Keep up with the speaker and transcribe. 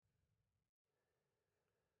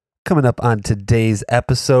Coming up on today's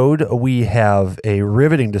episode, we have a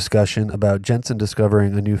riveting discussion about Jensen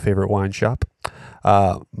discovering a new favorite wine shop,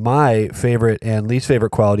 my favorite and least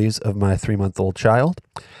favorite qualities of my 3-month-old child,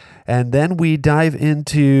 and then we dive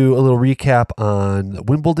into a little recap on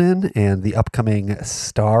Wimbledon and the upcoming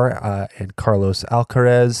star and Carlos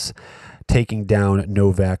Alcaraz taking down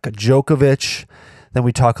Novak Djokovic. Then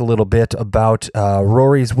we talk a little bit about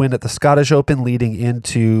Rory's win at the Scottish Open leading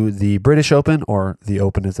into the British Open, or the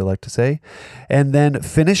Open as they like to say. And then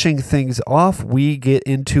finishing things off, we get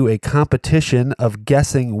into a competition of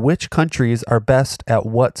guessing which countries are best at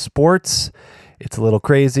what sports. It's a little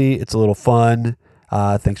crazy. It's a little fun.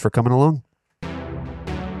 Thanks for coming along.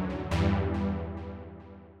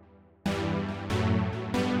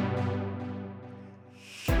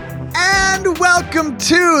 And welcome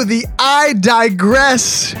to the I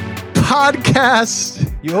Digress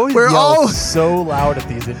podcast. You always yell so loud at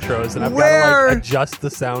these intros, and I've got to adjust the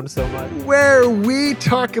sound so much. Where we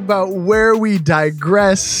talk about where we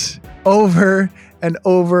digress over and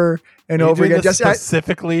over and over again. Just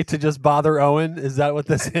specifically to just bother Owen? Is that what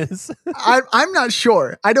this is? I'm not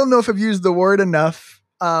sure. I don't know if I've used the word enough,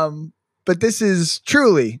 but this is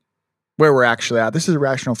truly where we're actually at. This is a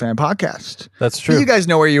Rational Fan podcast. That's true. You guys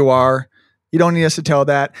know where you are. You don't need us to tell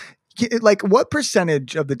that. Like, what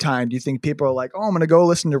percentage of the time do you think people are like, oh, I'm going to go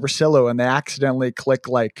listen to Rosillo, and they accidentally click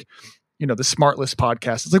the Smartless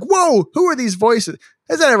podcast? It's like, whoa, who are these voices?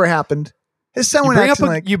 Has that ever happened? Has someone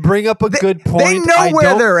you bring up a good point. They know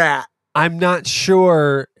where they're at. I'm not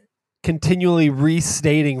sure continually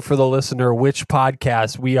restating for the listener which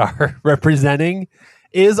podcast we are representing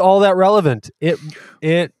is all that relevant.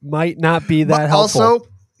 It might not be that helpful. Also,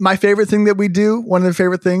 my favorite thing that we do, one of the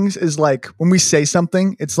favorite things is like when we say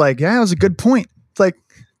something, it's like, yeah, it was a good point. It's like,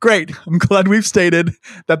 great. I'm glad we've stated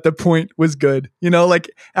that the point was good. Like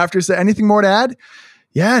after say anything more to add?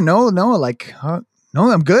 Yeah, no,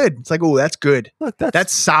 I'm good. It's like, oh, that's good. Look,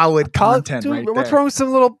 that's solid content right there. What's wrong with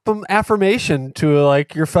some little affirmation to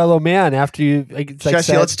like your fellow man after you?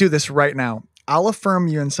 Jesse, let's do this right now. I'll affirm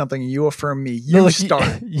you in something, and you affirm me.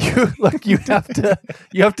 Start. You have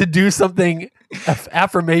to do something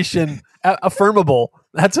affirmable.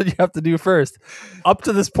 That's what you have to do first. Up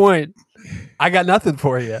to this point, I got nothing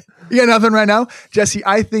for you. You got nothing right now, Jesse.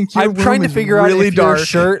 I think I'm trying to figure out if your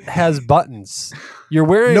shirt has buttons. You're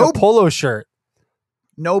wearing a polo shirt.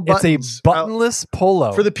 No buttons. It's a buttonless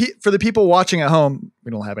polo. For the people watching at home,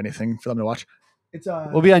 we don't have anything for them to watch.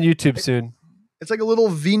 We'll be on YouTube soon. It's like a little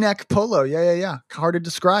V-neck polo. Yeah. Hard to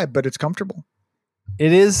describe, but it's comfortable.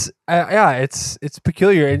 It is. It's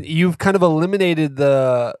peculiar, and you've kind of eliminated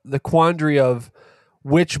the quandary of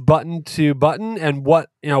which button to button and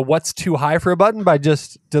what's too high for a button by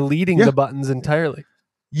just deleting the buttons entirely.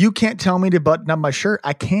 You can't tell me to button up my shirt.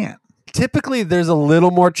 I can't. Typically, there's a little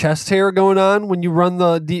more chest hair going on when you run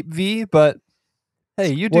the deep V, but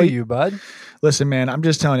hey, you, bud. Listen, man, I'm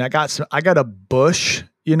just telling you, I got a bush,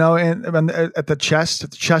 and at the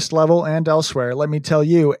chest level and elsewhere. Let me tell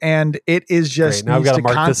you, and it is just. Great. Now I've got to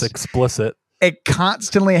mark this explicit. It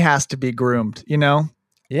constantly has to be groomed, Yeah,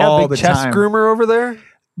 all big the chest time. Groomer over there.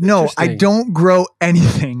 No, I don't grow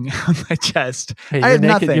anything on my chest. Hey, I have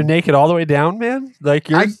nothing. You're naked all the way down, man. Like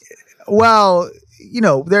you're.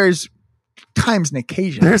 There's times and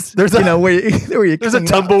occasions. There's where you there's a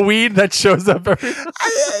tumbleweed that shows up every.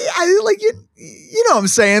 I like you. You know what I'm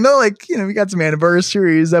saying though. Like we got some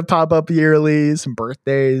anniversaries that pop up yearly, some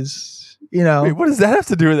birthdays. Wait, what does that have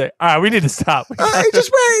to do with it? All right, we need to stop. You got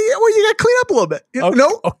to clean up a little bit.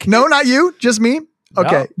 No, not you, just me.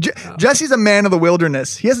 Okay, no. Jesse's a man of the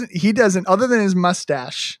wilderness. He doesn't other than his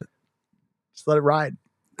mustache. Just let it ride.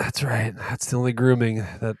 That's right. That's the only grooming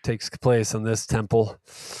that takes place on this temple.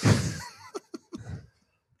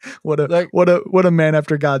 What a man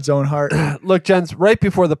after God's own heart. Look, gents, right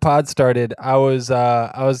before the pod started, I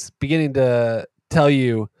was beginning to tell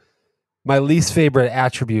you my least favorite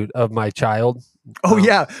attribute of my child. Oh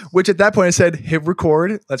yeah, which at that point I said, hit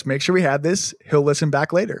record. Let's make sure we have this. He'll listen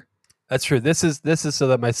back later. That's true. This is so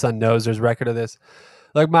that my son knows there's record of this.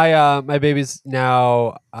 Like my baby's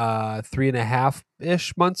now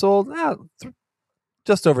 3.5-ish months old.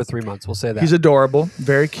 Just over 3 months. We'll say that. He's adorable.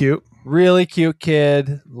 Very cute. Really cute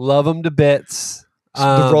kid. Love him to bits.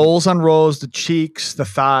 The rolls on rolls, the cheeks, the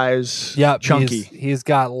thighs. Yeah, chunky. He's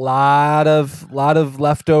got lot of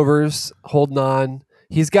leftovers holding on.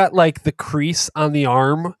 He's got like the crease on the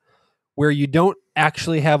arm where you don't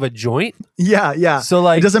actually have a joint. Yeah. So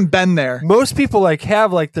like it doesn't bend there. Most people like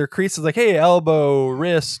have like their creases like, hey, elbow,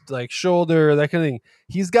 wrist, like shoulder, that kind of thing.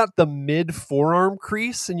 He's got the mid forearm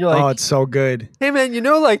crease, and you're like, oh, it's so good. Hey man,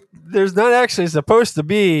 like there's not actually supposed to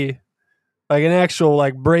be like an actual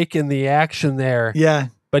like break in the action there. Yeah.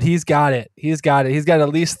 But he's got it. He's got at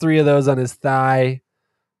least 3 of those on his thigh.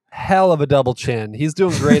 Hell of a double chin. He's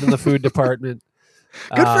doing great in the food department.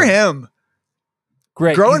 Good for him.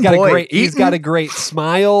 Great. Growing boy. He's got a great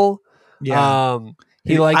smile. Yeah.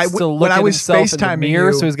 He likes to look at himself in the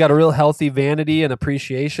mirror, so he's got a real healthy vanity and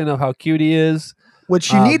appreciation of how cute he is.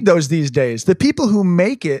 Which you need those these days. The people who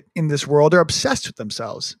make it in this world are obsessed with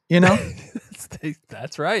themselves, you know?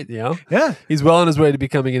 That's right, you know? Yeah. He's well on his way to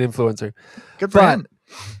becoming an influencer. Good for him.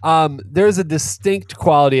 There's a distinct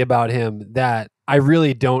quality about him that I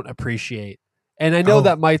really don't appreciate. And I know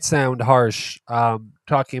that might sound harsh,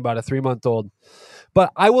 talking about a 3-month-old,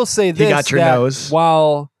 but I will say this. You got your nose.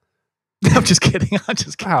 While... I'm just kidding.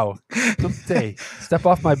 Wow. Hey, step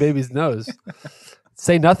off my baby's nose.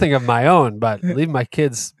 Say nothing of my own, but leave my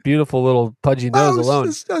kid's beautiful little pudgy nose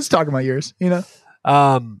alone. I was talking about yours, you know?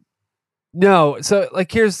 No. So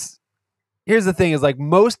like, here's the thing is like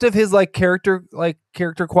most of his character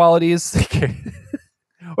qualities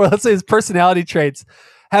or let's say his personality traits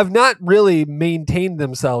have not really maintained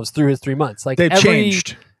themselves through his 3 months. Like they've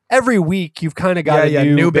changed. Every week you've kind of got a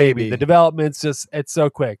new baby. The development's it's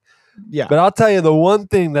so quick. Yeah. But I'll tell you the one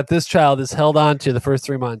thing that this child has held on to the first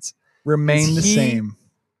 3 months. Remain the same.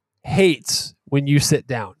 Hates when you sit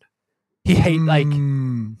down. He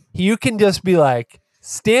you can just be like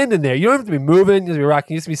standing there. You don't have to be moving, just be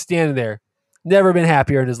rocking. You just be standing there. Never been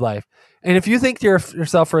happier in his life. And if you think to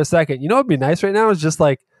yourself for a second, you know what'd be nice right now is just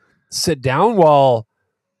like sit down while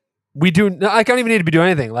we do. I don't even need to be doing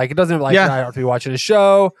anything. Like it doesn't I don't have to be watching a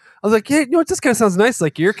show. I was like, yeah, you know what? This kind of sounds nice.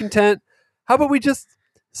 Like you're content. How about we just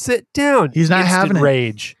sit down? He's not having it.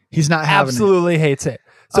 Rage. He's not having it. Absolutely hates it.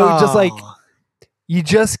 So just like you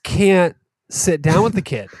just can't sit down with the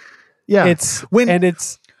kid. Yeah.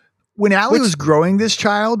 When Allie was growing this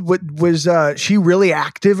child, was she really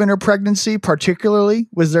active in her pregnancy particularly?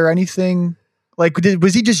 Was there anything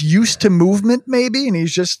was he just used to movement maybe? And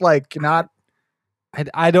he's just like not.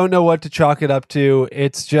 I don't know what to chalk it up to.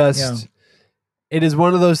 It's just, it is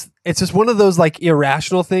one of those, it's just one of those like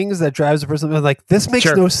irrational things that drives a person like, this makes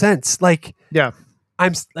no sense. Like, yeah.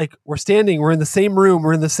 I'm like, we're in the same room,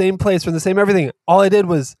 we're in the same place, we're in the same everything. All I did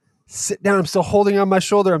was sit down. I'm still holding on my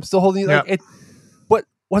shoulder. I'm still holding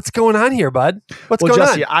what's going on here, bud? What's going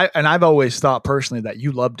Jesse, on? I've always thought personally that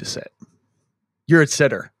you love to sit. You're a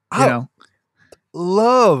sitter, you know?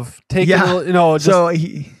 Love taking,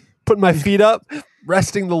 putting my feet up,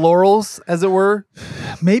 resting the laurels, as it were.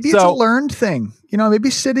 Maybe it's a learned thing. You know, maybe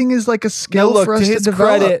sitting is like a skill for us to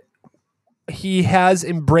develop. Credit, he has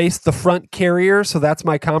embraced the front carrier, so that's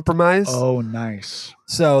my compromise. Oh, nice.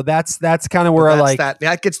 So that's kind of where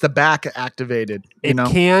that gets the back activated.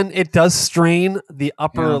 It does strain the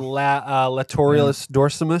upper latorialis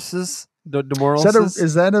dorsimus.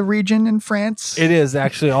 Is that a region in France? It is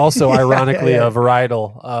actually also ironically a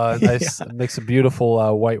varietal. It makes a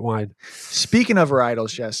beautiful white wine. Speaking of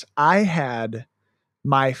varietals, Jess, I had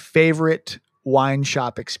my favorite wine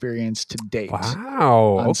shop experience to date.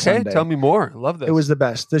 Wow. Okay. Sunday. Tell me more. Love this. It was the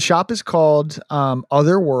best. The shop is called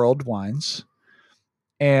Otherworld Wines,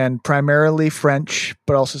 and primarily French,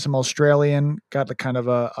 but also some Australian. Got a kind of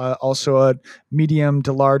also a medium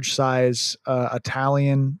to large size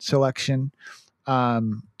Italian selection,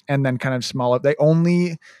 and then kind of smaller. They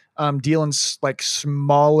only deal in like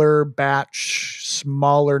smaller batch,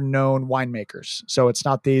 smaller known winemakers. So it's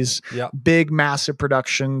not these big, massive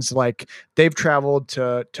productions. Like they've traveled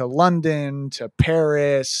to London, to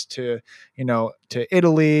Paris, to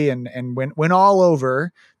Italy, and went all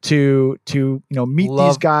over to meet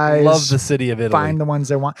these guys. Love the city of Italy. Find the ones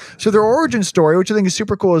they want. So their origin story, which I think is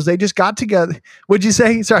super cool, is they just got together. What'd you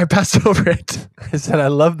say? Sorry, I passed over it. I said I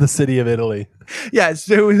love the city of Italy. Yeah,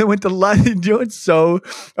 so they went to London. So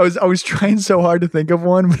I was trying so hard to think of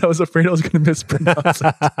one, but I was afraid I was going to mispronounce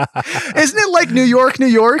it. Isn't it like New York, New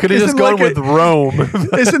York? Could have just gone with Rome.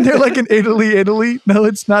 Isn't there like an Italy? No,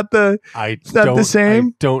 it's not the same.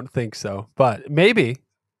 I don't think so, but maybe.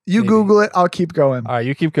 You Google it. I'll keep going. All right,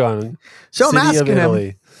 you keep going. So I'm asking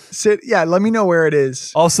him. Let me know where it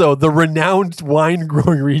is. Also, the renowned wine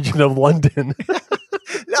growing region of London.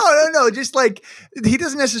 No. Just like he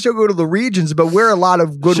doesn't necessarily go to the regions, but where a lot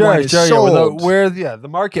of good wine is sold. The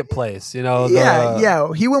marketplace. He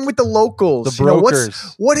went with the locals. The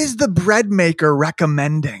brokers. What is the bread maker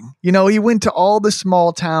recommending? He went to all the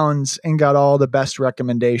small towns and got all the best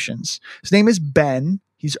recommendations. His name is Ben.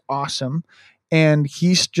 He's awesome. And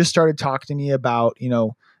he just started talking to me about, it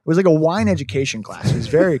was like a wine education class. It was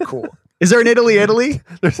very cool. Is there an Italy?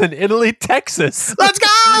 There's an Italy, Texas. Let's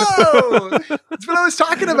go! go. That's what I was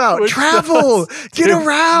talking about. Which Travel, get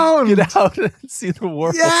around, get out and see the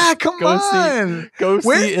world. Yeah, come on.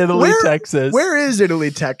 See Italy, Texas. Where is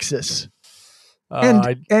Italy, Texas?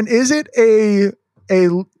 And is it a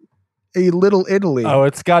little Italy? Oh,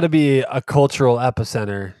 it's got to be a cultural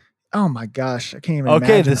epicenter. Oh my gosh, I can't even imagine.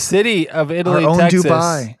 Okay, the city of Italy, Our own Texas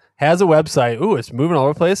Dubai has a website. Ooh, it's moving all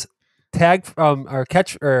over the place.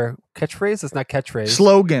 Catchphrase. It's not catchphrase.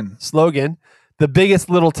 Slogan. The biggest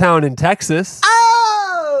little town in Texas.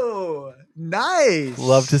 Oh, nice.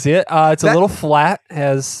 Love to see it. It's a little flat,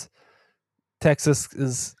 as Texas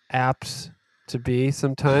is apt to be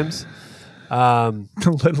sometimes.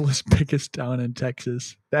 The littlest, biggest town in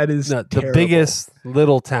Texas. That is the biggest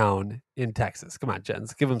little town in Texas. Come on,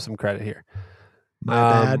 Jens. Give them some credit here. My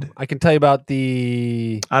bad. I can tell you about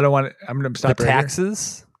the. I don't want to. I'm going to stop the right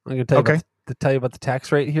taxes. I'm going to tell you about the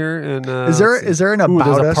tax rate here. And is there an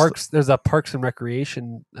about us? There's a Parks and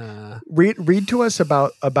Recreation. Read to us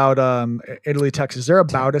about Italy, Texas. Is there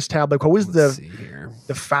about us tab? Like, what was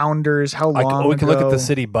the founders? How long? We can look at the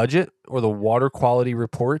city budget or the water quality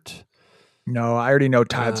report. No, I already know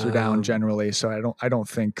tides are down generally, so I don't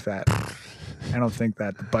think that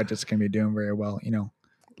the budget's going to be doing very well.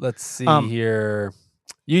 Let's see here.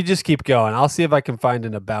 You just keep going. I'll see if I can find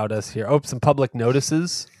an about us here. Oh, some public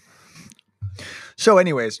notices. So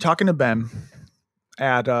anyways, talking to Ben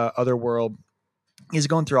at Otherworld, he's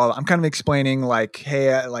going through all. I'm kind of explaining like,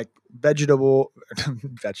 hey, like vegetal,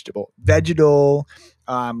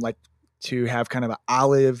 like to have kind of an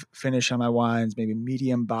olive finish on my wines, maybe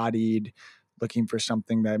medium bodied, looking for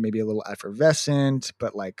something that may be a little effervescent,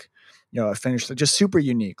 but like, a finish that just super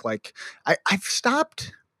unique. Like I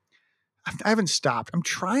haven't stopped. I'm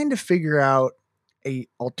trying to figure out a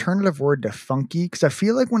alternative word to funky, because I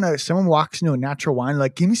feel like when someone walks into a natural wine,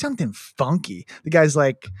 like, give me something funky, the guy's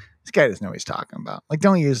like, this guy doesn't know what he's talking about. Like,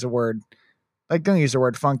 don't use the word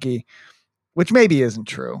funky, which maybe isn't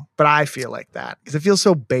true, but I feel like that because it feels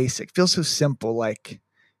so basic, feels so simple. Like,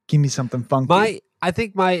 give me something funky. I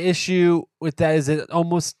think my issue with that is it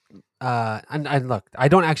almost. And look, I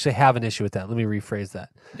don't actually have an issue with that. Let me rephrase that.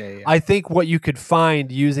 Yeah. I think what you could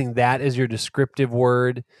find using that as your descriptive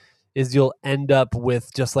word is you'll end up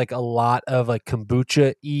with just like a lot of like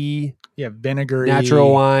kombucha-y, vinegary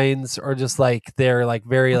natural wines, or just like they're like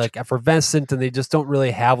very like effervescent and they just don't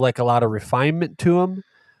really have like a lot of refinement to them.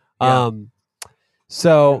 Yeah.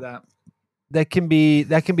 So that can be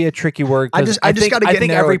a tricky word. I just got to get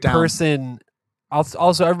every down. person.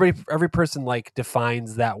 Also, every person like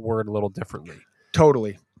defines that word a little differently.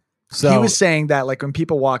 Totally. So he was saying that like when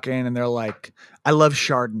people walk in and they're like, I love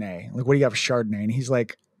Chardonnay. Like, what do you have for Chardonnay? And he's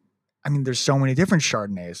like, I mean, there's so many different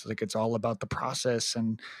Chardonnays. Like, it's all about the process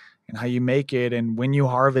and how you make it and when you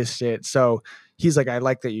harvest it. So he's like, I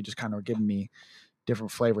like that you just kind of giving me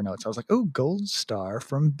different flavor notes. I was like, oh, Gold Star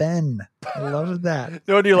from Ben. I love that.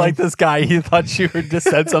 No, do you like this guy? He thought you just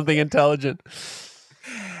said something intelligent.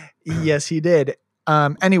 Yes, he did.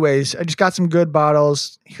 Anyways, I just got some good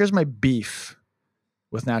bottles. Here's my beef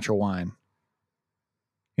with natural wine.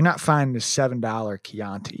 You're not finding a $7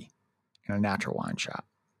 Chianti in a natural wine shop.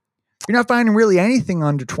 You're not finding really anything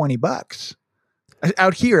under $20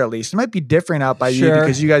 out here, at least. It might be different out by you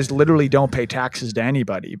because you guys literally don't pay taxes to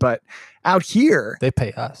anybody. But out here, they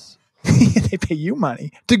pay us. They pay you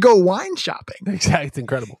money to go wine shopping. Exactly, it's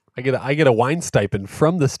incredible. I get a wine stipend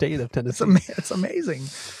from the state of Tennessee. It's amazing.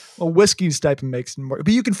 Well, whiskey stipend makes it more,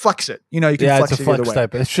 but you can flex it. You can flex it's a flex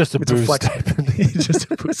stipend. It's just a booze stipend. It's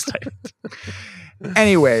just a booze stipend.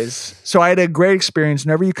 Anyways, so I had a great experience.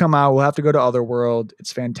 Whenever you come out, we'll have to go to Otherworld.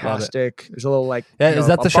 It's fantastic. There's a little like is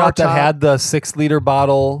that the shop that had the 6-liter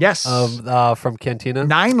bottle? Yes, of from Cantina.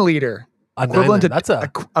 9-liter.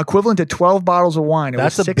 Equivalent to 12 bottles of wine. It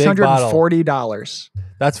was $640.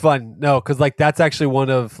 That's fun. No, because like that's actually one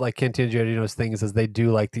of like Cantina Giardino's things is they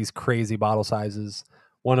do like these crazy bottle sizes.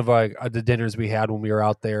 One of the dinners we had when we were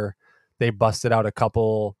out there, they busted out a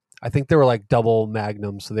couple. I think they were like double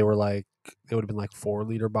magnums, so they would have been like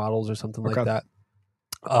 4-liter bottles or something like that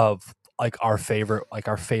of like our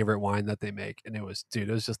favorite wine that they make, and it was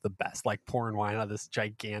just the best. Like pouring wine out of this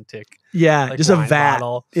gigantic, like, just a vat.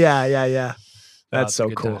 Bottle. Yeah. That's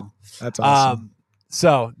so cool. Time. That's awesome.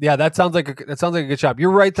 So yeah, that sounds like a good shop.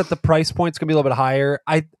 You're right that the price point's gonna be a little bit higher.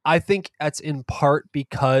 I think that's in part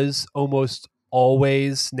because almost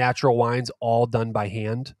always natural wine's all done by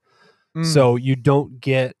hand. So you don't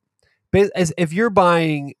get, as if you're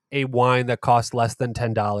buying a wine that costs less than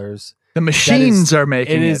 $10, the machines are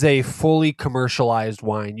making it. It is a fully commercialized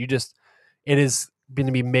wine. It is going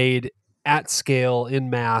to be made at scale in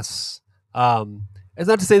mass. It's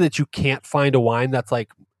not to say that you can't find a wine that's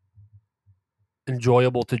like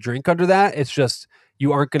enjoyable to drink under that. It's just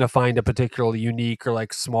you aren't going to find a particularly unique or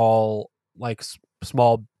like small batch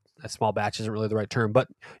isn't really the right term, but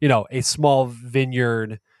a small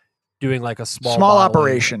vineyard doing like a small bottling.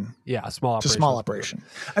 Operation. Yeah, a small operation. It's a small operation.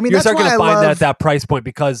 I mean, you're that's not going why to I find love that at that price point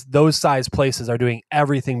because those size places are doing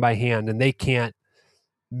everything by hand and they can't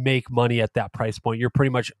make money at that price point. You're pretty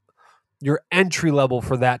much your entry level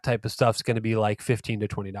for that type of stuff is going to be like $15 to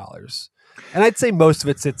 $20. And I'd say most of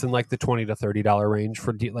it sits in like the $20 to $30 range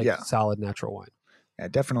for solid natural wine. Yeah,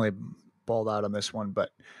 definitely balled out on this one, but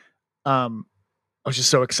I was just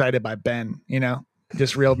so excited by Ben,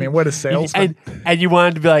 just reeled me. What a salesman. and you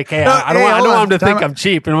wanted to be like, hey, I don't want him to think I'm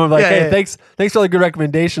cheap. And I'm like, hey, thanks for all the good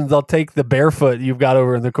recommendations. I'll take the barefoot you've got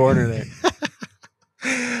over in the corner there.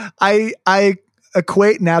 I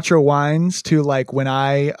equate natural wines to like when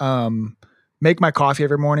I make my coffee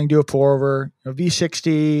every morning, do a pour over,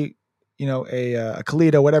 V60, a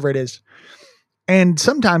Kalita, whatever it is. And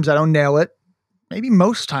sometimes I don't nail it. Maybe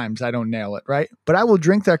most times I don't nail it, right? But I will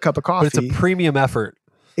drink that cup of coffee. But it's a premium effort.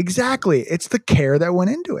 Exactly. It's the care that went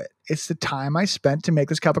into it. It's the time I spent to make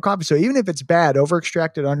this cup of coffee. So even if it's bad,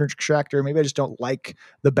 over-extracted, under-extracted, or maybe I just don't like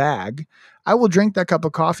the bag, I will drink that cup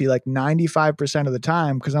of coffee like 95% of the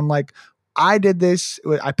time because I'm like, I did this.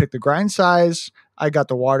 I picked the grind size. I got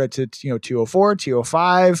the water to 204,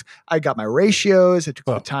 205. I got my ratios. I took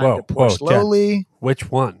the time to pour slowly. Jen,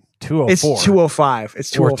 which one? 204. It's 205.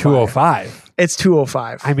 It's 205. Or 205. It's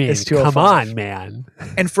 205. I mean, come on, man.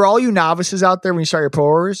 And for all you novices out there, when you start your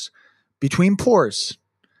pours, between pours,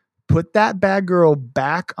 put that bad girl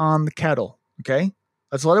back on the kettle. Okay.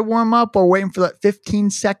 Let's let it warm up while waiting for that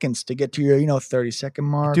 15 seconds to get to your, 30-second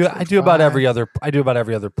mark. I do about every other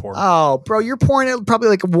pour. Oh, bro, you're pouring it probably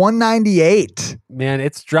like 198. Man,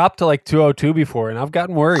 it's dropped to like 202 before, and I've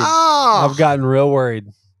gotten worried. Oh. I've gotten real worried.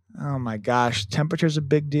 Oh my gosh, temperature's a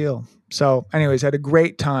big deal. So, anyways, I had a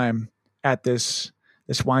great time at this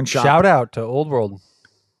wine shop. Shout out to Old World.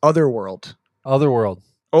 Other World.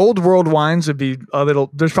 Old World wines would be a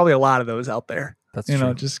little. There's probably a lot of those out there. That's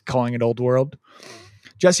true. Just calling it Old World.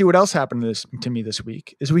 Jesse, what else happened to me this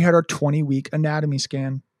week is we had our 20-week anatomy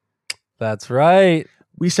scan. That's right.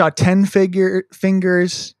 We saw 10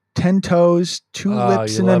 fingers, 10 toes, 2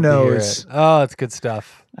 lips, and a nose. Oh, that's good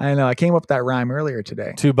stuff. I know. I came up with that rhyme earlier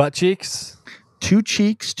today. 2 butt cheeks. 2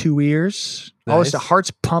 cheeks, 2 ears. Nice. Always the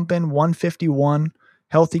heart's pumping, 151.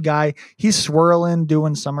 Healthy guy. He's swirling,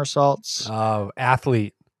 doing somersaults. Oh,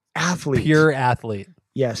 athlete. Pure athlete.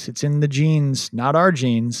 Yes, it's in the genes, not our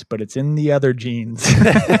genes, but it's in the other genes.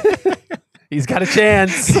 He's got a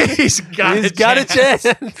chance. He's got a chance.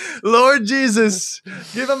 Lord Jesus,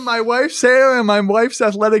 give him my wife's hair and my wife's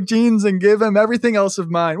athletic genes and give him everything else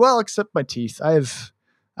of mine. Well, except my teeth. I have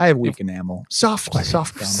weak enamel. Soft gums.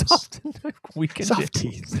 Soft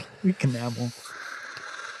teeth. Weak enamel.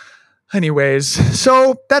 Anyways,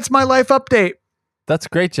 so that's my life update. That's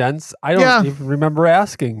great, gents. I don't even remember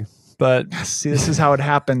asking, but see, this is how it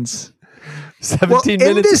happens. 17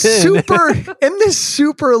 minutes in this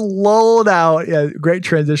super lulled out, great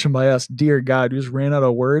transition by us. Dear God, we just ran out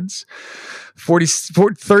of words.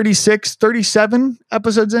 36, 37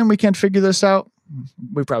 episodes in, we can't figure this out.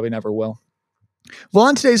 We probably never will. Well,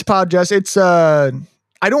 on today's podcast, it's I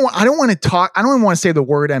don't want to talk. I don't even want to say the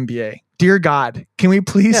word NBA. Dear God, can we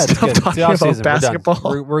please stop talking about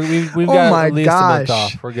basketball? We've got at least a month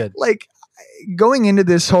off. We're good. Like going into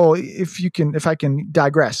this whole, if I can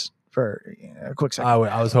digress for a quick second.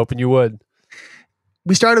 I was hoping you would.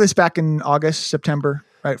 We started this back in August, September,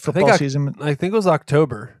 right? Football season. I think it was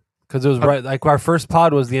October because it was right. Like our first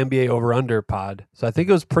pod was the NBA over under pod. So I think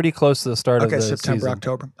it was pretty close to the start of the September, season.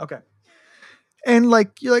 October. Okay. And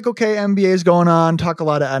you're like, okay, NBA is going on, talk a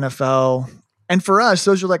lot of NFL. And for us,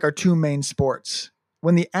 those are like our 2 main sports.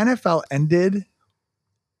 When the NFL ended,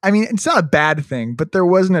 I mean, it's not a bad thing, but it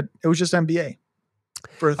was just NBA.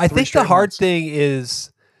 I think the hard thing is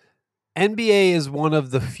NBA is one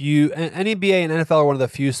of the few, NBA and NFL are one of the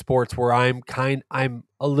few sports where I'm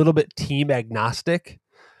a little bit team agnostic,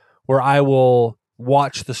 where I will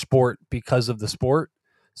watch the sport because of the sport.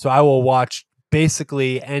 So I will watch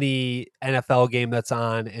basically any NFL game that's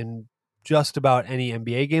on and just about any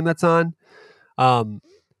NBA game that's on.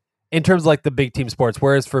 In terms of like the big team sports,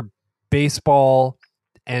 whereas for baseball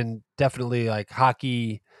and definitely like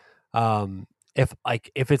hockey, if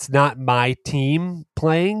it's not my team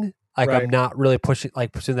playing, right. I'm not really pursuing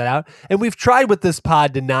that out. And we've tried with this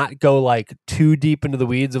pod to not go like too deep into the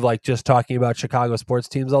weeds of like just talking about Chicago sports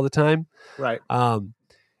teams all the time. Right.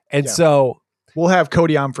 So we'll have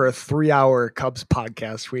Cody on for a 3-hour Cubs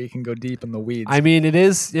podcast where you can go deep in the weeds. I mean, it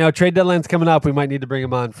is, trade deadline's coming up. We might need to bring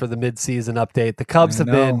him on for the mid-season update. The Cubs have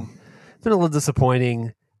been been a little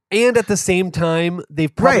disappointing. And at the same time,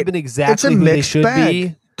 they've probably been exactly who they should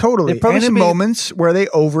be. Totally. And in moments where they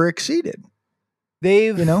overexceeded.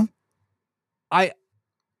 They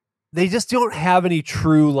just don't have any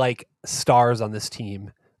true like stars on this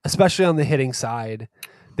team, especially on the hitting side.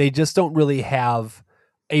 They just don't really have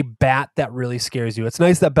a bat that really scares you. It's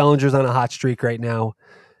nice that Bellinger's on a hot streak right now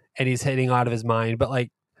and he's hitting out of his mind, but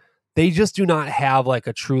like they just do not have like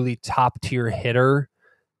a truly top tier hitter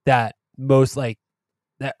that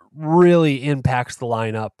really impacts the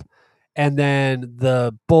lineup. And then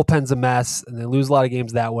the bullpen's a mess and they lose a lot of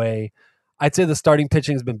games that way. I'd say the starting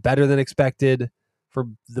pitching has been better than expected for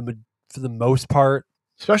the most part.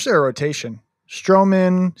 Especially our rotation.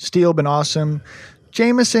 Stroman, Steele been awesome.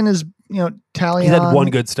 Jameson is, Talion. He's had one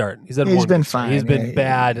good start. He's been fine. He's been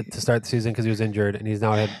bad to start the season because he was injured, and he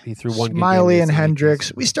threw one. Smiley and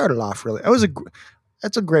Hendricks. We started off really.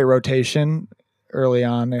 That's a great rotation early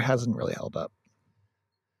on. It hasn't really held up.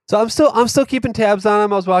 So I'm still keeping tabs on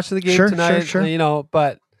him. I was watching the game tonight. Sure.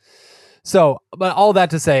 But all that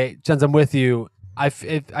to say, Jens, I'm with you. I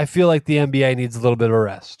feel like the NBA needs a little bit of a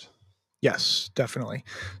rest. Yes, definitely.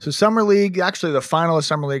 So Summer League, actually the final of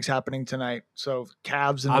Summer League's happening tonight. So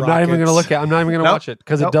Cavs and I'm Rockets. not even going to watch it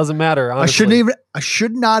because it doesn't matter. Honestly. I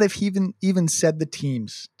should not have even said the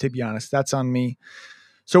teams, to be honest. That's on me.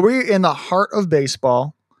 So we're in the heart of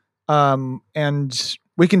baseball. And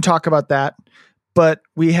we can talk about that, but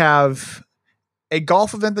we have a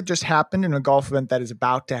golf event that just happened and a golf event that is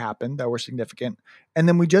about to happen that were significant. And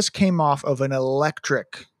then we just came off of an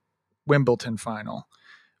electric Wimbledon final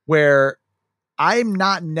where I'm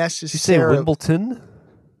not necessarily... Did you say Wimbledon?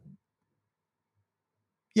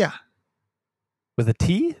 Yeah. With a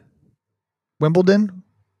T? Wimbledon?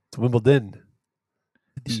 It's Wimbledon.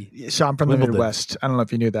 So I'm from the Midwest. I don't know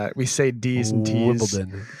if you knew that. We say D's and T's.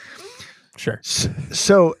 Wimbledon. Sure.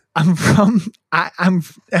 So I'm from.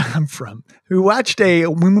 We watched a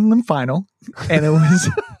Wimbledon final, and it was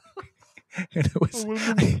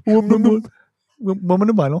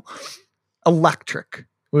Wimbledon final, electric.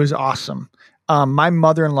 It was awesome. My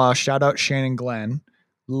mother-in-law, shout out Shannon Glenn,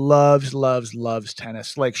 loves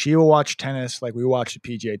tennis. Like she will watch tennis like we watch the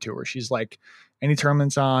PGA Tour. She's like any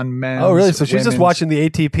tournaments on men's. Oh, really? So she's just watching the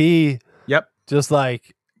ATP. Yep. Just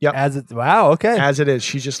like. Yep. Wow. Okay. As it is.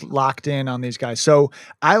 She's just locked in on these guys. So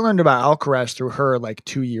I learned about Alcaraz through her like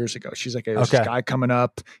 2 years ago. She's like, there's this guy coming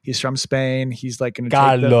up. He's from Spain. He's like going to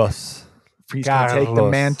take the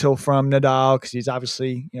mantle from Nadal because he's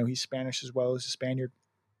obviously, he's Spanish as well as a Spaniard.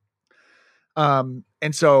 And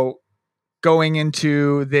so going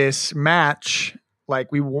into this match,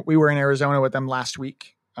 like we were in Arizona with them last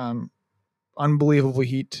week. Unbelievable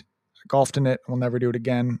heat. Golfed in it. We'll never do it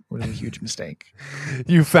again. It was a huge mistake.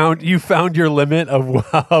 You found your limit of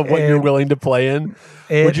what you're willing to play in.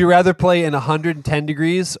 Would you rather play in 110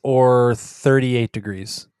 degrees or 38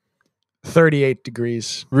 degrees? 38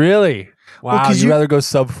 degrees. Really? Wow. Well, you'd rather go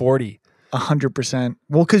sub 40. 100%.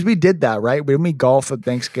 Well, because we did that, right? When we golf at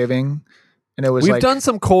Thanksgiving, and it was We've done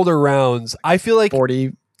some colder rounds. I feel like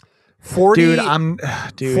 40. 40,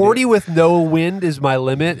 dude, 40 with no wind is my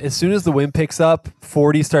limit. As soon as the wind picks up,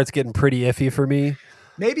 40 starts getting pretty iffy for me.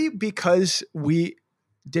 Maybe because we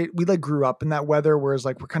like grew up in that weather, whereas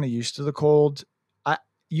like we're kind of used to the cold.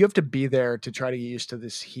 You have to be there to try to get used to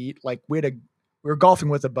this heat. Like we were golfing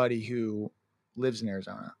with a buddy who lives in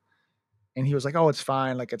Arizona, and he was like, "Oh, it's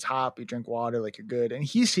fine. Like it's hot. You drink water. Like you're good." And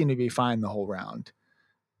he seemed to be fine the whole round.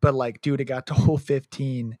 But like, dude, it got to hole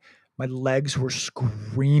 15. My legs were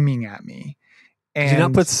screaming at me. And did you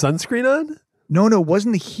not put sunscreen on? No, it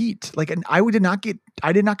wasn't the heat. Like, and I did not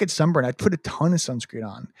get sunburned. I put a ton of sunscreen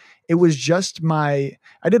on. It was just I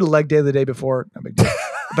did a leg day the day before. No big deal.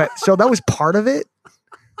 But so that was part of it.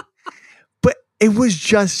 But it was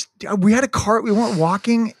just, we had a cart. We weren't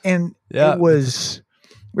walking, and there's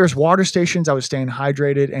water stations. I was staying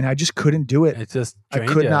hydrated, and I just couldn't do it. It just I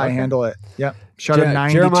could not handle it. Yep. Shot at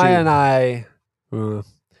 92.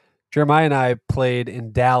 Jeremiah and I played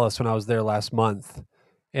in Dallas when I was there last month.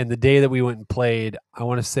 And the day that we went and played, I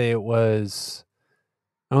want to say it was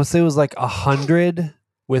like 100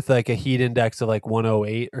 with like a heat index of like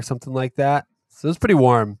 108 or something like that. So it was pretty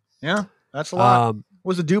warm. Yeah, that's a lot.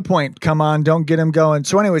 Was a dew point. Come on, don't get him going.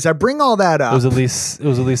 So anyways, I bring all that up. It was at least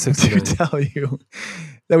 69. To tell you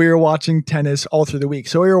that we were watching tennis all through the week.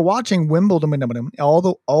 So we were watching Wimbledon all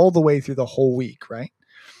the way through the whole week, right?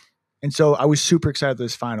 And so I was super excited for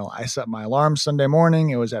this final. I set my alarm Sunday morning.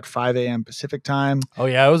 It was at 5 a.m. Pacific time. Oh,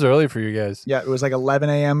 yeah. It was early for you guys. Yeah. It was like 11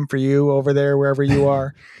 a.m. for you over there, wherever you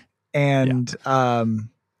are. And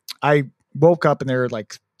I woke up and there were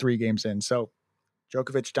like 3 games in. So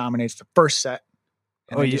Djokovic dominates the first set.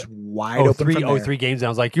 and then just wide oh, open from there. 3 games. And I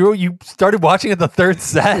was like, you started watching at the third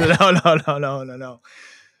set. No.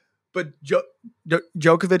 But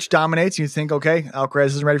Djokovic dominates. And you think, okay, Alcaraz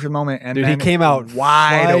isn't ready for the moment, and dude, then he came out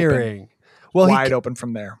wide firing. open. Well, wide open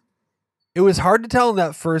from there. It was hard to tell in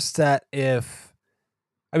that first set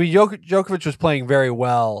Djokovic was playing very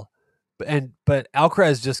well, but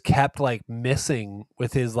Alcaraz just kept like missing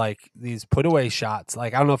with his like these put away shots.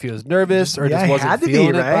 Like I don't know if he was nervous or just wasn't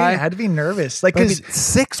feeling it. Right? Had to be nervous. Like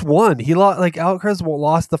 6-1, he lost. Like Alcaraz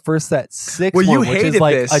lost the first set 6-1, which is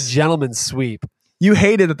like a gentleman's sweep. You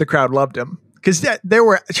hated that the crowd loved him because they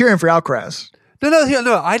were cheering for Alcaraz.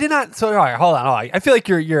 No, I did not. So all right, hold on. I feel like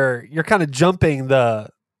you're kind of jumping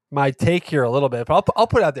my take here a little bit, but I'll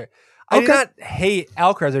put it out there. I do not hate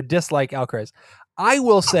Alcaraz or dislike Alcaraz. I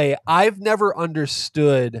will say I've never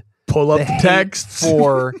understood. Pull up the texts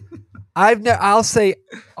for. I'll say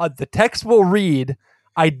the text will read.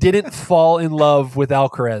 I didn't fall in love with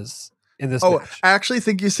Alcaraz in this match. I actually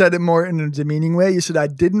think you said it more in a demeaning way. You said I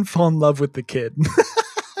didn't fall in love with the kid.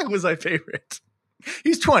 That was my favorite.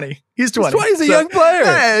 He's 20. He's 20. He's a young player.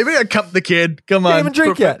 Hey, we gotta cup the kid. Come on. Can't even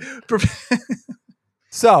drink yet.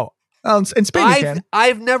 So in Spain, you can.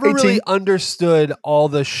 I've never 18. really understood all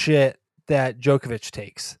the shit that Djokovic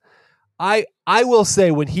takes. I will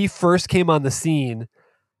say when he first came on the scene,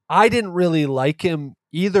 I didn't really like him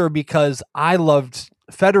either because I loved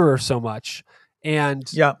Federer so much. And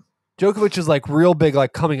Djokovic's like real big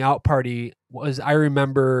like coming out party was, I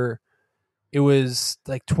remember it was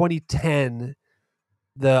like 2010,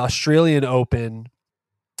 the Australian Open.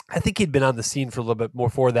 I think he'd been on the scene for a little bit more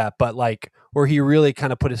for that, but like where he really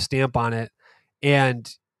kind of put his stamp on it.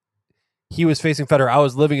 And he was facing Federer. I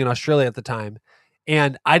was living in Australia at the time.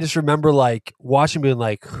 And I just remember like watching being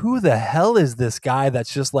like, who the hell is this guy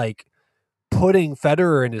that's just like putting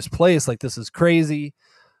Federer in his place? Like, this is crazy.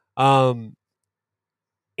 And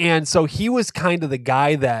so he was kind of the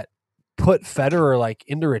guy that put Federer like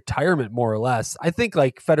into retirement more or less. I think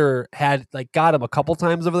like Federer had like got him a couple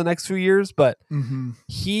times over the next few years, but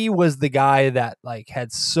he was the guy that like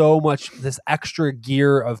had so much this extra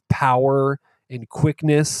gear of power and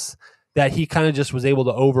quickness that he kind of just was able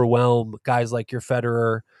to overwhelm guys like your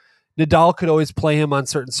Federer. Nadal could always play him on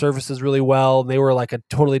certain surfaces really well. And they were like a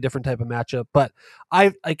totally different type of matchup. But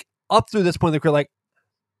I like up through this point in the career, like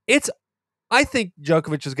I think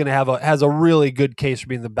Djokovic is going to has a really good case for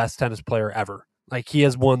being the best tennis player ever. Like he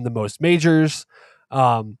has won the most majors.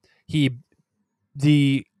 He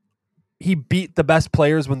beat the best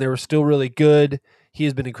players when they were still really good. He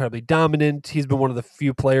has been incredibly dominant. He's been one of the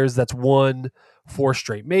few players that's won 4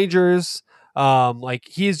 straight majors. Like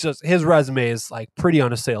his resume is like pretty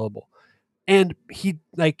unassailable. And the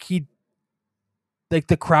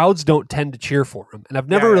crowds don't tend to cheer for him. And I've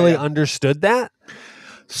never really understood that.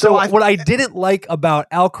 So what I didn't like about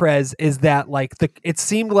Alcaraz is that like it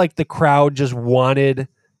seemed like the crowd just wanted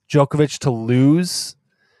Djokovic to lose.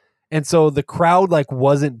 And so the crowd like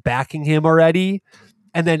wasn't backing him already.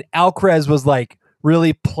 And then Alcaraz was like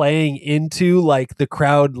really playing into like the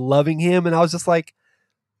crowd loving him. And I was just like,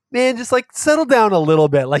 man, just like settle down a little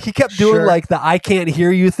bit. Like he kept doing like the I can't hear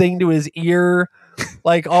you thing to his ear,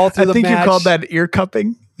 like all through the match. I think you called that ear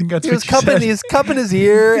cupping. He's cupping his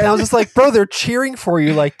ear, and I was just like, bro, they're cheering for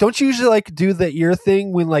you. Like, don't you usually like do the ear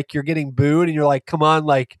thing when like you're getting booed and you're like, come on,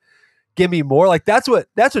 like give me more. Like that's what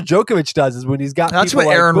Djokovic does is when he's got that's what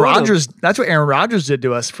Aaron Rodgers did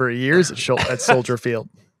to us for years at Soldier Field.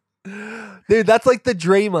 Dude, that's like the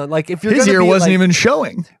Draymond. Like if his ear wasn't even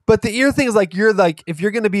showing. But the ear thing is like you're like if you're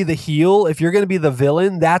gonna be the heel, if you're gonna be the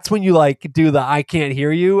villain, that's when you like do the I can't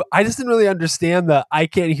hear you. I just didn't really understand the I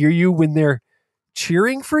can't hear you when they're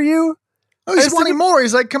cheering for you. Oh, he's wanting more.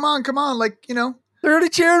 He's like, come on, like they're already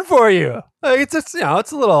cheering for you. Like it's just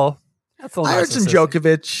it's a little. That's a little. I heard some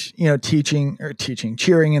Djokovic,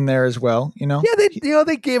 cheering in there as well. Yeah,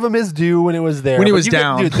 they gave him his due when it was there. When he was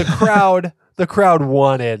down, dude, the crowd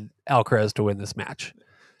wanted Alcaraz to win this match.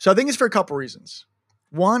 So I think it's for a couple reasons.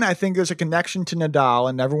 One, I think there's a connection to Nadal,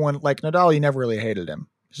 and everyone like Nadal. You never really hated him.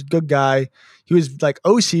 He's a good guy. He was like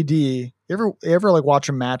OCD. You ever like watch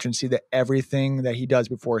a match and see that everything that he does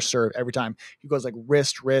before a serve, every time he goes like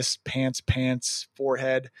wrist, pants,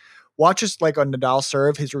 forehead. Watch us like on Nadal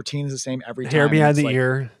serve. His routine is the same every time. Hair behind the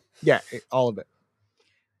ear. Yeah, all of it.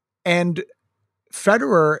 And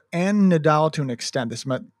Federer and Nadal to an extent, this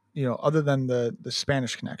might, other than the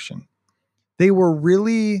Spanish connection, they were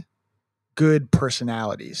really good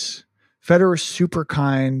personalities. Federer super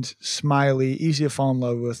kind, smiley, easy to fall in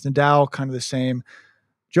love with. Nadal kind of the same.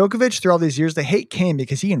 Djokovic, through all these years, they hate came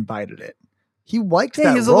because he invited it. He liked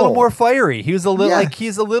that. He's a little more fiery. He was a little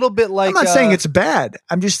he's a little bit like. I'm not saying it's bad.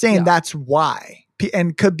 I'm just saying that's why.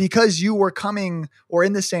 because you were coming or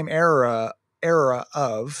in the same era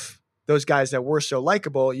of those guys that were so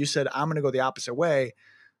likable, you said, I'm going to go the opposite way.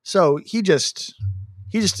 So he just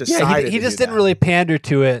decided he to just do didn't that. really pander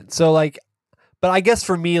to it. So like, but I guess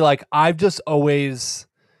for me, like I've just always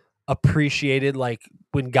appreciated like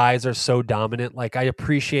when guys are so dominant. Like I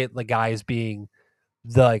appreciate the guys being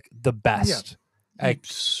the best. I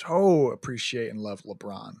so appreciate and love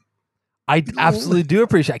LeBron. I absolutely do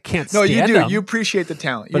appreciate. I can't No, stand you do. him, You appreciate the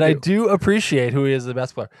talent. but I do appreciate who he is the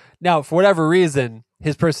best player. Now, for whatever reason,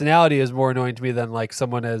 his personality is more annoying to me than like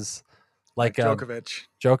someone as like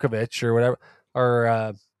Djokovic or whatever. Or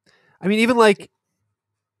I mean, even like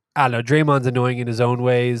I don't know, Draymond's annoying in his own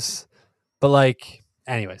ways, but like,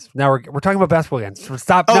 anyways, now we're talking about basketball again. So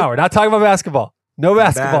stop. Oh. No, we're not talking about basketball. No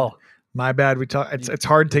basketball. My bad. We talk. It's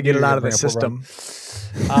hard to get it out of the system.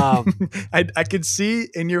 I could see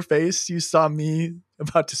in your face you saw me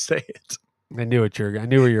about to say it. I knew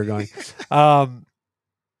where you were going.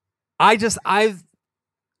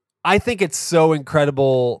 I think it's so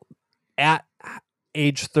incredible at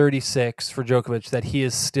age 36 for Djokovic that he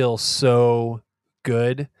is still so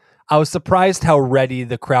good. I was surprised how ready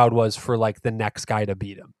the crowd was for like the next guy to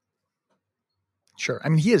beat him. Sure. I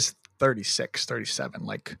mean, he is 36, 37.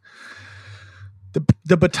 Like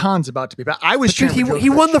the baton's about to be back. I was cheering for he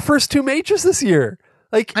won the first two majors this year.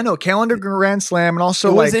 Like I know, calendar Grand Slam, and also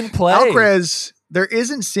it was like in play. Alcaraz, there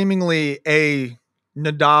isn't seemingly a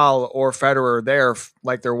Nadal or Federer there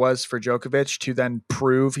like there was for Djokovic to then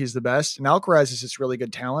prove he's the best. And Alcaraz is just really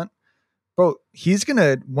good talent. Bro, he's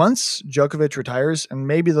gonna once Djokovic retires, and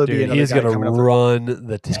maybe there'll be another he's guy gonna coming run up.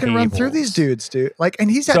 the He's gonna run through these dudes, dude. Like,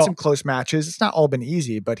 and he's had some close matches. It's not all been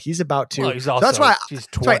easy, but he's about to. Well, so that's why he's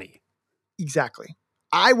 20. Exactly.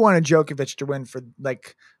 I wanted Djokovic to win for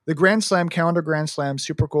like the Grand Slam, calendar Grand Slam,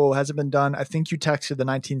 super cool. Hasn't been done. I think you texted the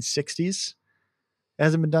 1960s. It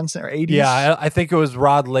hasn't been done since or 80s. Yeah, I think it was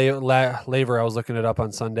Rod Laver. I was looking it up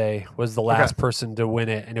on Sunday. Was the last person to win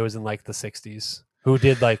it, and it was in like the 60s. Who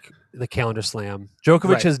did like the calendar slam?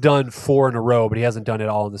 Djokovic has done 4 in a row, but he hasn't done it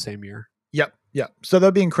all in the same year. Yep. So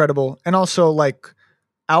that'd be incredible. And also like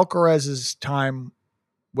Alcaraz's time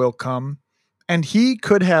will come, and he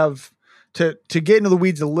could have to get into the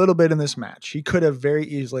weeds a little bit in this match. He could have very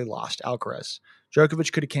easily lost Alcaraz.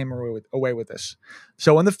 Djokovic could have came away with this.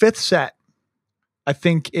 So in the 5th set, I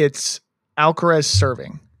think it's Alcaraz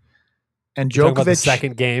serving, and Djokovic the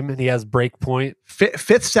second game, and he has break point.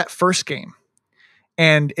 5th set, first game,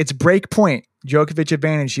 and it's break point. Djokovic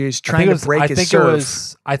advantage. He's trying to break his serve.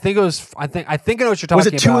 I think I know what you're talking about. Was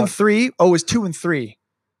it 2 and 3? Oh, it was 2 and 3.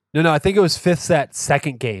 No, I think it was 5th set,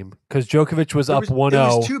 second game, because Djokovic was up 1-0. It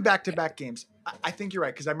was 2 back-to-back games. I think you're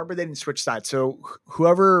right, because I remember they didn't switch sides. So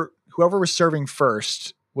whoever was serving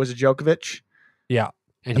first was a Djokovic. Yeah.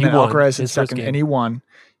 And he won Alcaraz in second, and he won.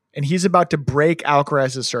 And he's about to break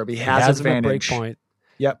Alcaraz's serve. He has advantage. Break point.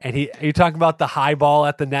 Yep. And you're talking about the high ball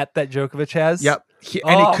at the net that Djokovic has? Yep. He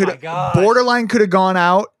could borderline could have gone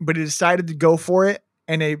out, but he decided to go for it,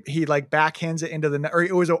 and he like backhands it into the net, or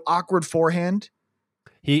it was an awkward forehand.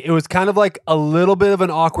 It was kind of like a little bit of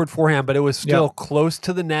an awkward forehand, but it was still close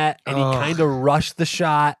to the net, and he kind of rushed the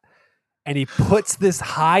shot, and he puts this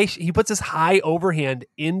high overhand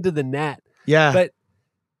into the net. Yeah. But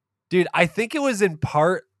dude, I think it was in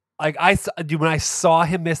part like when I saw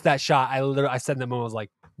him miss that shot, I said in that moment, I was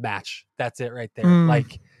like, match. That's it right there.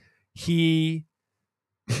 Like he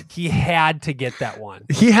had to get that one.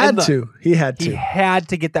 He had to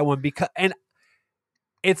get that one because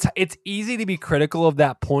it's easy to be critical of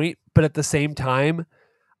that point, but at the same time,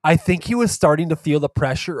 I think he was starting to feel the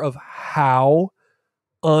pressure of how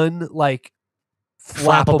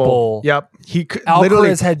flappable. Yep. He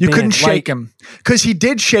literally you couldn't shake him, because he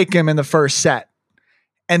did shake him in the first set.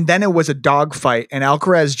 And then it was a dogfight, and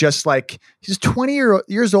Alcaraz just he's 20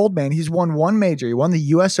 years old, man. He's won one major. He won the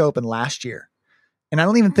US Open last year. And I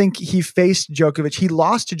don't even think he faced Djokovic. He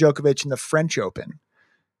lost to Djokovic in the French Open.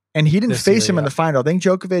 And he didn't face him in the final. I think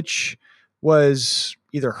Djokovic was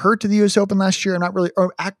either hurt to the US Open last year or not really.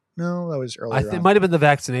 No, that was earlier. It might have been the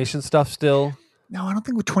vaccination stuff still. No, I don't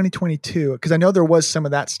think with 2022, because I know there was some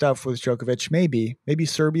of that stuff with Djokovic. Maybe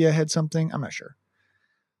Serbia had something. I'm not sure.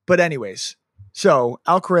 But anyways, so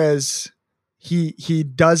Alcaraz, he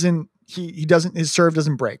doesn't his serve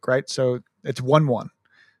doesn't break, right? So it's 1-1.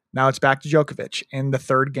 Now it's back to Djokovic in the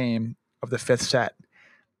 3rd game of the 5th set.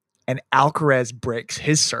 And Alcaraz breaks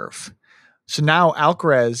his serve. So now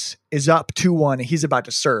Alcaraz is up 2-1. And he's about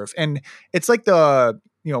to serve. And it's like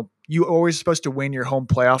you you always supposed to win your home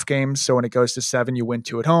playoff games. So when it goes to 7, you win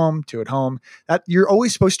 2 at home, 2 at home. That you're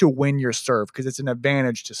always supposed to win your serve because it's an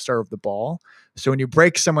advantage to serve the ball. So when you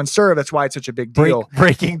break someone's serve, that's why it's such a big deal.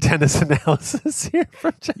 Breaking tennis analysis here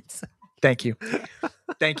from Jensen. Thank you.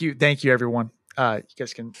 Thank you, everyone. You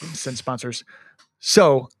guys can send sponsors.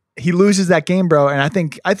 So he loses that game, bro. And I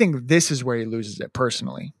think this is where he loses it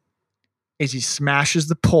personally, is he smashes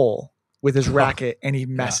the pole with his racket and he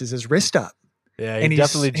messes his wrist up. Yeah, he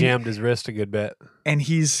definitely jammed his wrist a good bit. And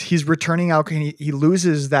he's returning out and he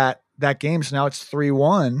loses that game. So now it's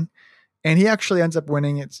 3-1. And he actually ends up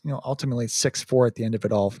winning. It's, ultimately 6-4 at the end of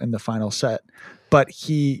it all in the final set. But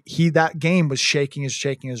he that game was shaking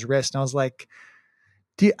his wrist. And I was like,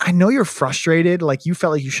 I know you're frustrated. Like you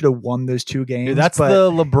felt like you should have won those 2 games. Dude, that's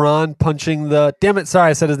the LeBron punching the. Damn it! Sorry,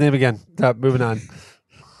 I said his name again. Moving on.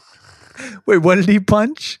 Wait, what did he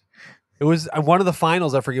punch? It was one of the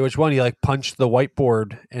finals. I forget which one. He like punched the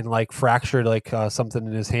whiteboard and like fractured like something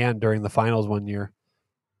in his hand during the finals one year.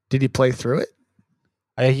 Did he play through it?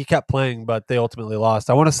 He kept playing, but they ultimately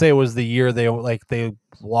lost. I want to say it was the year they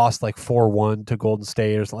lost like 4-1 to Golden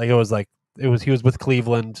State or something. He was with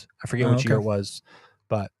Cleveland. I forget which year it was.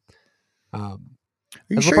 But are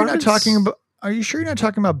you sure you're not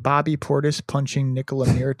talking about Bobby Portis punching Nikola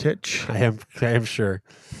Mirotic? I am sure.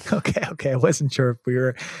 Okay. I wasn't sure if we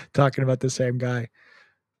were talking about the same guy.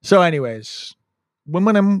 So, anyways,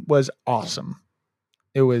 Wimbledon was awesome.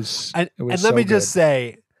 It was. And let me just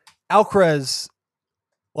say, Alcaraz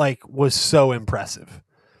was so impressive.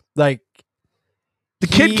 Like the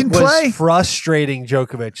kid can play. Frustrating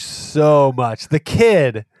Djokovic so much. The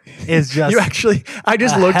kid is just. I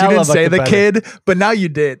just looked. You didn't say the kid, but now you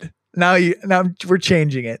did. Now we're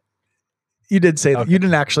changing it. You did say that. You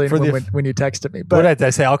didn't actually when you texted me. But what did I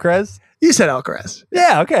say? Alcaraz? You said Alcaraz.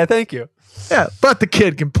 Yeah. Okay. Thank you. Yeah, but the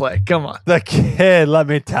kid can play. Come on. The kid. Let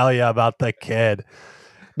me tell you about the kid.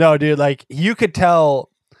 No, dude. Like you could tell.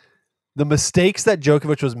 The mistakes that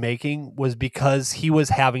Djokovic was making was because he was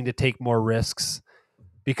having to take more risks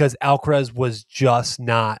because Alcaraz was just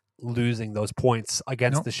not losing those points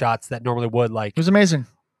against the shots that normally would. Like it was amazing.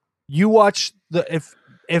 You watch if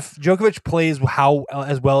Djokovic plays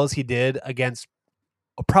as well as he did against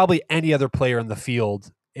probably any other player in the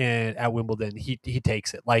field at Wimbledon, he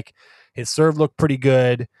takes it. Like his serve looked pretty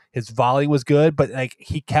good, his volley was good, but like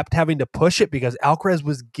he kept having to push it because Alcaraz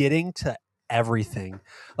was getting to everything.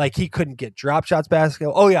 Like he couldn't get drop shots past.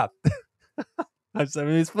 Oh yeah. Let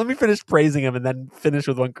me finish praising him and then finish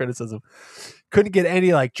with one criticism. Couldn't get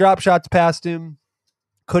any like drop shots past him.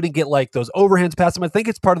 Couldn't get like those overhands past him. I think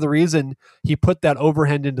it's part of the reason he put that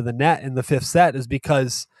overhand into the net in the 5th set is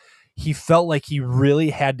because he felt like he really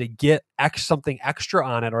had to get something extra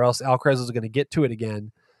on it or else Alcaraz was going to get to it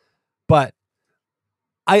again. But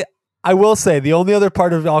I will say the only other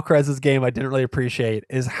part of Alcaraz's game I didn't really appreciate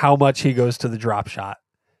is how much he goes to the drop shot.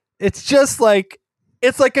 It's just like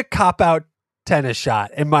a cop-out tennis shot,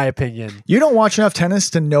 in my opinion. You don't watch enough tennis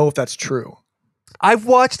to know if that's true. I've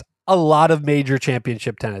watched a lot of major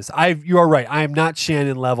championship tennis. You are right. I am not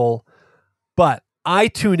Shannon level, but I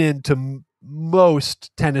tune in to most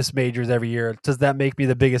tennis majors every year. Does that make me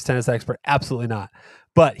the biggest tennis expert? Absolutely not.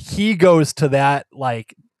 But he goes to that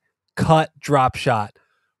like cut drop shot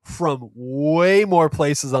from way more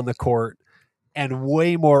places on the court and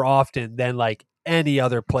way more often than like any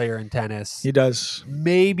other player in tennis. He does.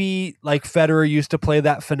 Maybe like Federer used to play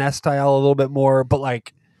that finesse style a little bit more, but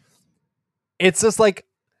like it's just like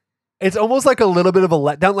it's almost like a little bit of a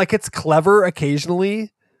letdown. Like it's clever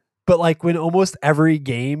occasionally, but like when almost every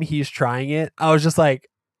game he's trying it, I was just like,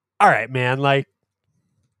 all right, man, like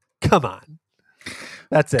come on.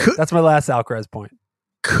 That's it. That's my last Alcaraz point.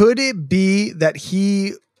 Could it be that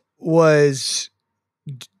he was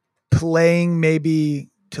playing maybe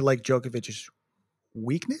to like Djokovic's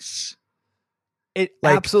weakness? It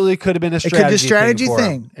absolutely could have been a strategy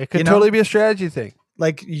thing. It could totally be a strategy thing.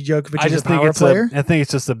 Like Djokovic is a power player? I think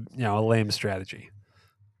it's just a lame strategy.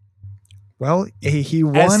 Well, he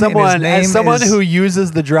won. As someone who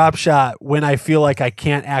uses the drop shot when I feel like I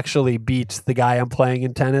can't actually beat the guy I'm playing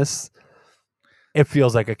in tennis, it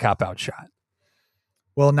feels like a cop-out shot.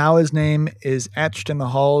 Well, now his name is etched in the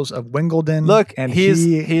halls of Wimbledon. Look, and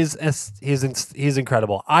he's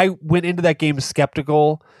incredible. I went into that game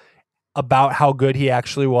skeptical about how good he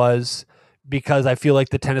actually was because I feel like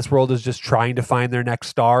the tennis world is just trying to find their next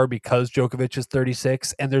star because Djokovic is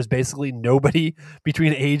 36 and there's basically nobody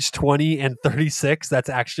between age 20 and 36 that's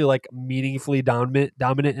actually like meaningfully dominant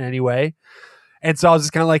in any way. And so I was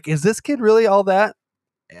just kind of like, is this kid really all that?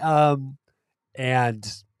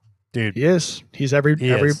 And dude, he is. He's every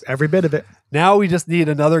bit of it. Now we just need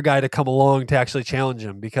another guy to come along to actually challenge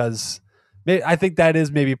him, because I think that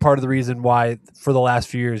is maybe part of the reason why for the last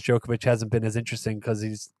few years Djokovic hasn't been as interesting, because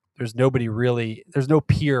there's no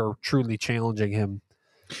peer truly challenging him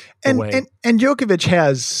the And way. Djokovic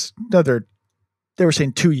has another. They were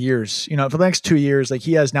saying 2 years. For the next 2 years, like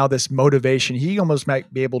he has now this motivation. He almost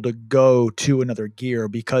might be able to go to another gear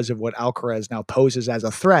because of what Alcaraz now poses as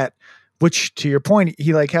a threat, which, to your point,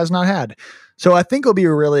 he like has not had. So I think it'll be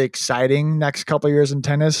a really exciting next couple of years in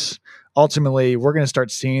tennis. Ultimately, we're going to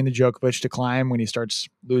start seeing the Djokovic decline when he starts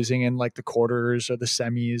losing in like the quarters or the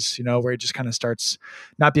semis, where he just kind of starts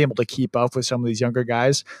not being able to keep up with some of these younger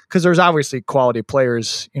guys. Because there's obviously quality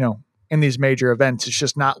players, in these major events. It's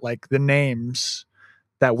just not like the names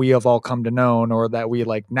that we have all come to know, or that we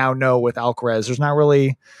like now know with Alcaraz. There's not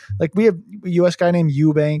really like, we have a US guy named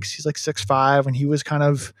Eubanks. He's like 6'5", and he was kind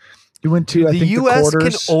of, he went to, I the think, US the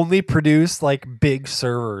quarters. can only produce like big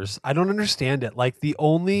servers. I don't understand it. Like the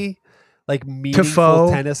only like meaningful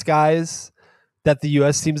tennis guys that the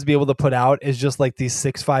US seems to be able to put out is just like these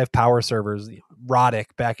 6'5" power servers.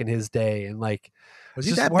 Roddick back in his day, and like, was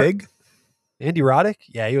he that big? Andy Roddick?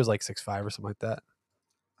 Yeah, he was like 6'5" or something like that.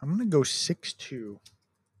 I'm gonna go 6'2".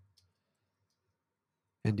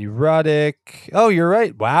 Andy Roddick. Oh, you're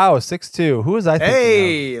right. Wow, 6'2". Who was I thinking of?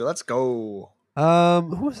 Hey, let's go.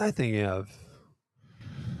 Who was I thinking of?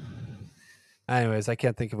 Anyways, I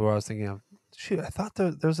can't think of who I was thinking of. Shoot, I thought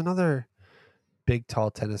there was another big,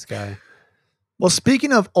 tall tennis guy. Well,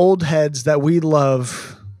 speaking of old heads that we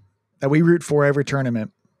love, that we root for every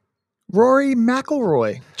tournament, Rory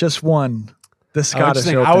McIlroy just won the Scottish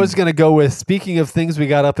Open. I was going to go with, speaking of things we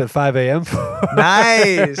got up at 5 a.m. for.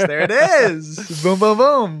 Nice. There it is. Boom, boom,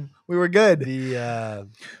 boom. We were good.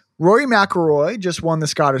 Rory McIlroy just won the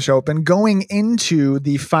Scottish Open, going into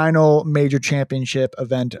the final major championship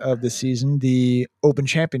event of the season, the Open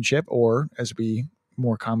Championship, or as we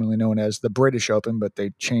more commonly known as the British Open, but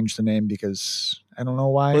they changed the name because I don't know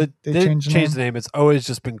why they changed the name. It's always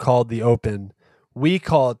just been called the Open. We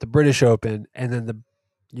call it the British Open, and then the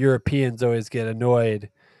Europeans always get annoyed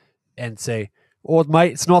and say, "Oh,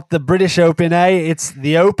 mate, it's not the British Open, eh? It's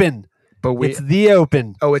the Open." But it's the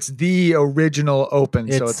Open. Oh, it's the original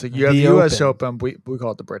Open. So it's you have the US Open. We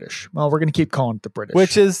call it the British. Well, we're going to keep calling it the British.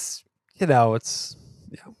 Which is, it is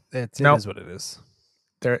what it is.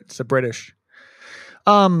 It's the British.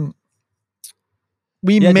 If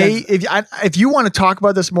you want to talk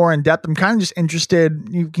about this more in depth, I'm kind of just interested.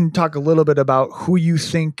 You can talk a little bit about who you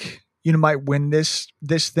think might win this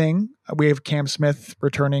thing. We have Cam Smith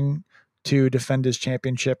returning to defend his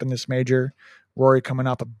championship in this major. Rory coming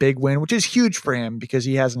up a big win, which is huge for him because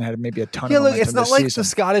he hasn't had maybe a ton of momentum it's not this like season. The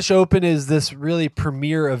Scottish Open is this really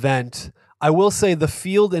premier event. I will say the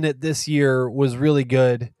field in it this year was really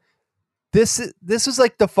good. This was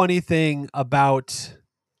like the funny thing about.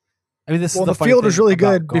 I mean, the field is really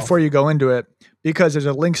good before you go into it because there's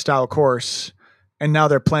a link style course, and now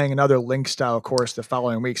they're playing another link style course the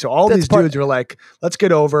following week. So all these dudes are like, let's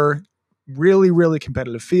get over really, really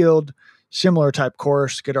competitive field, similar type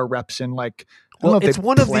course, get our reps in. Like, it's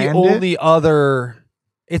one of the only other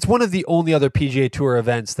PGA Tour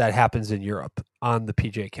events that happens in Europe on the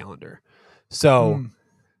PGA calendar. So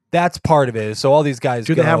that's part of it. So all these guys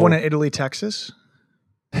do they have one in Italy, Texas?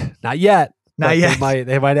 Not yet. Not yet.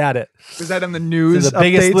 They might add it. Is that in the news? So the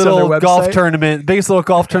biggest little golf tournament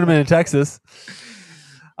in Texas.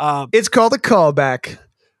 It's called a callback.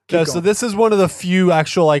 So this is one of the few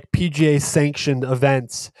actual like PGA sanctioned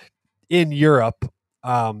events in Europe.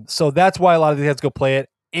 So that's why a lot of these guys go play it,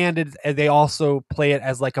 and they also play it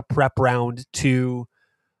as like a prep round to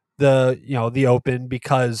the Open,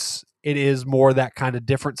 because it is more that kind of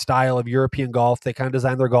different style of European golf. They kind of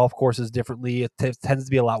design their golf courses differently. It tends to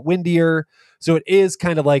be a lot windier, so it is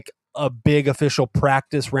kind of like a big official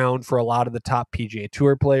practice round for a lot of the top PGA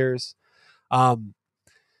Tour players. But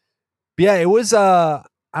yeah, it was. I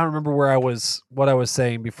don't remember what I was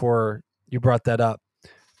saying before you brought that up,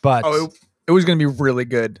 but. It was going to be really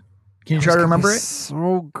good. Can you try to remember it?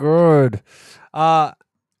 So good. No.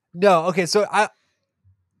 Okay. So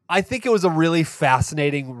I think it was a really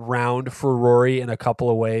fascinating round for Rory in a couple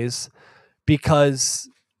of ways, because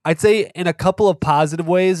I'd say in a couple of positive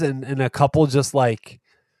ways and in a couple just like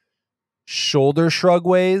shoulder shrug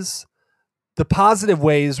ways. The positive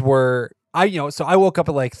ways were I woke up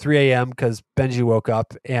at like 3 a.m. because Benji woke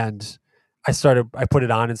up, and I put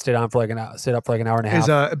it on and stayed up for like an hour and a half.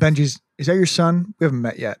 Is that your son? We haven't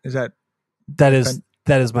met yet. That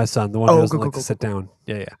is my son, the one who doesn't like to sit down.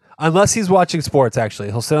 Yeah. Unless he's watching sports,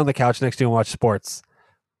 actually. He'll sit on the couch next to you and watch sports.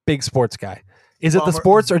 Big sports guy. Is it the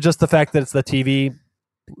sports or just the fact that it's the TV?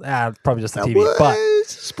 Probably just the TV. But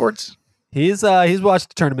sports. He's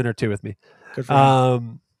watched a tournament or two with me. Good for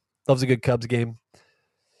him. Loves a good Cubs game.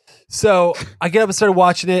 So I get up and started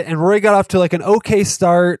watching it, and Rory got off to like an okay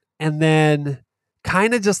start, and then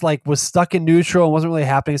kind of just like was stuck in neutral and wasn't really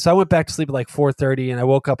happening. So I went back to sleep at like 4:30, and I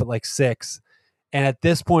woke up at like 6. And at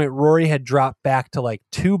this point, Rory had dropped back to like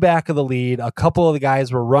 2 back of the lead. A couple of the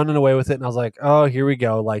guys were running away with it, and I was like, "Oh, here we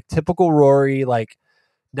go!" Like typical Rory, like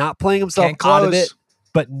not playing himself out of it,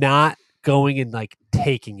 but not going and like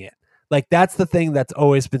taking it. Like that's the thing that's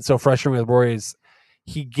always been so frustrating with Rory is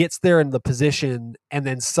he gets there in the position and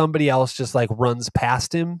then somebody else just like runs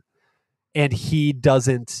past him and he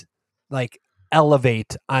doesn't like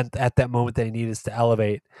elevate at that moment that he needs to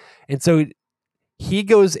elevate. And so he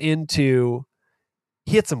goes into,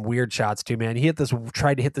 he hit some weird shots too, man. He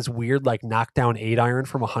tried to hit this weird like knockdown 8-iron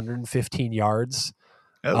from 115 yards.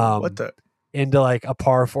 What the? Into like a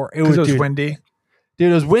par 4. It was windy.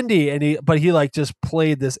 Dude, it was windy, but he like just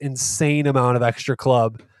played this insane amount of extra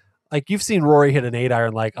club. Like you've seen Rory hit an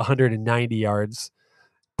 8-iron like 190 yards,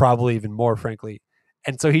 probably even more, frankly.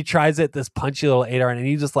 And so he tries it, this punchy little 8-iron, and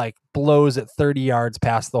he just like blows it 30 yards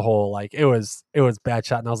past the hole. Like it was bad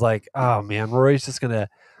shot. And I was like, oh man, Rory's just gonna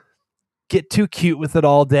get too cute with it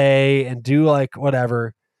all day and do like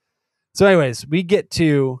whatever. So, anyways, we get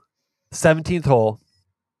to 17th hole.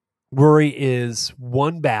 Rory is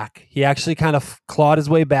 1 back. He actually kind of clawed his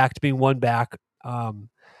way back to being 1 back, and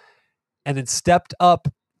then stepped up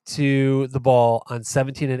to the ball on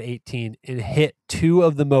 17 and 18 and hit 2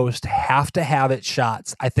 of the most have-to-have-it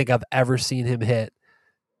shots I think I've ever seen him hit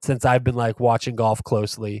since I've been like watching golf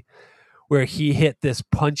closely, where he hit this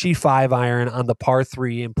punchy 5-iron on the par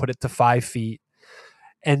 3 and put it to 5 feet,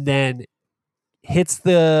 and then hits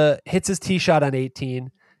his tee shot on 18.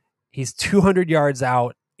 He's 200 yards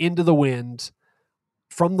out into the wind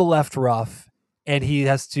from the left rough, and he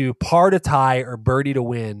has to par to tie or birdie to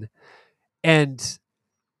win. And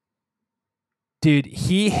dude,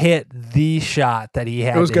 he hit the shot that he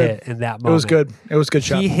had to hit in that moment. It was good. It was a good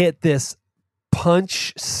shot. He hit this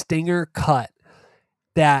punch stinger cut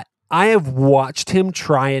that I have watched him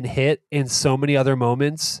try and hit in so many other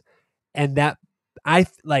moments, and that I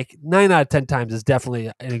like 9 out of 10 times is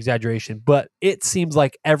definitely an exaggeration, but it seems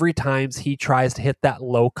like every time he tries to hit that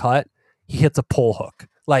low cut, he hits a pull hook.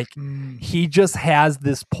 Like he just has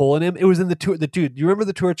this pull in him. It was in the tour. Dude, you remember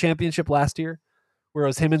the Tour Championship last year where it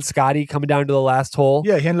was him and Scotty coming down to the last hole?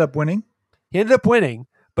 Yeah, he ended up winning.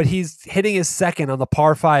 But he's hitting his second on the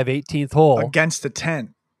par 5 18th hole against the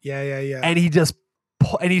 10. Yeah. And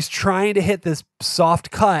he's trying to hit this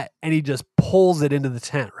soft cut and he just pulls it into the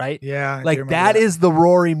tent, right? Yeah. Like that is the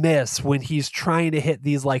Rory miss when he's trying to hit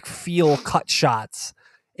these like feel cut shots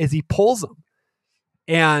is he pulls them.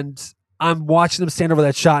 And I'm watching him stand over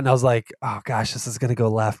that shot and I was like, oh gosh, this is going to go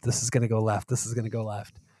left. This is going to go left. This is going to go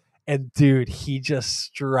left. And dude, he just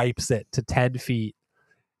stripes it to 10 feet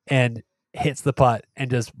and hits the putt and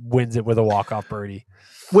just wins it with a walk-off birdie.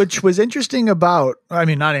 Which was interesting was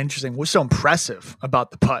so impressive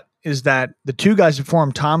about the putt is that the 2 guys before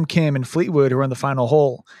him, Tom Kim and Fleetwood, who were in the final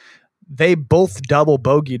hole, they both double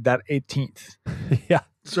bogeyed that 18th. Yeah.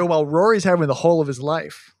 So while Rory's having the hole of his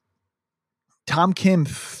life, Tom Kim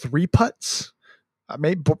 3 putts,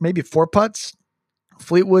 maybe 4 putts.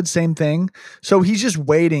 Fleetwood, same thing. So he's just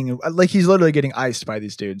waiting. Like he's literally getting iced by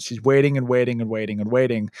these dudes. He's waiting and waiting and waiting and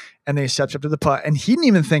waiting. And then he steps up to the putt and he didn't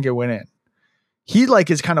even think it went in. He like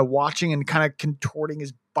is kind of watching and kind of contorting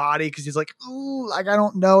his body because he's like, ooh, like I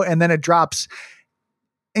don't know. And then it drops.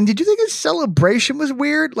 And did you think his celebration was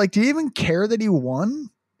weird? Like, did he even care that he won?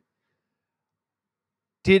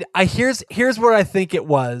 Here's what I think it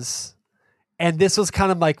was. And this was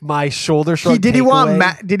kind of like my shoulder shrug. Did he want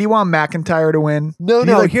McIntyre to win? No.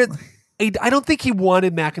 I don't think he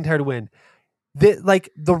wanted McIntyre to win.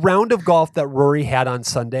 The round of golf that Rory had on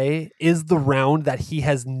Sunday is the round that he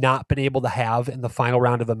has not been able to have in the final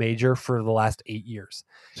round of a major for the last 8 years.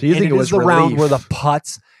 So you think it was the relief. Round where the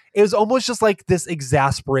putts? It was almost just like this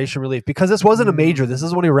exasperation relief because this wasn't a major. This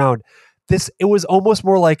is only a round. It was almost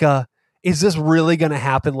more like is this really going to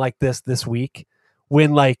happen like this week?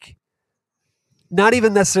 When like. Not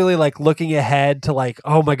even necessarily like looking ahead to like,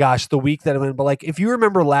 oh my gosh, the week that I'm in. But like, if you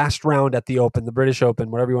remember last round at the Open, the British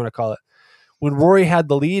Open, whatever you want to call it, when Rory had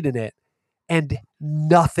the lead in it and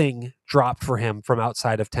nothing dropped for him from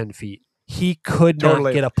outside of 10 feet. He could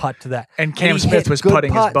not get a putt to that. And Cam Smith was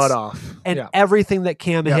putting his butt off. And everything that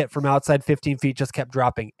Cam hit from outside 15 feet just kept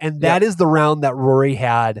dropping. And that is the round that Rory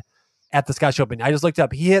had at the Scottish Open. I just looked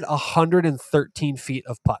up. He hit 113 feet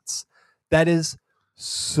of putts. That is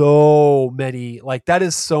so many, like that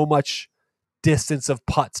is so much distance of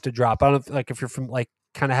putts to drop. I don't know if you're from like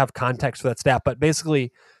kind of have context for that stat, but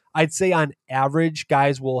basically I'd say on average,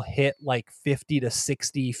 guys will hit like 50 to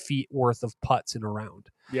 60 feet worth of putts in a round.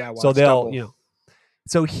 Yeah, well, So they'll,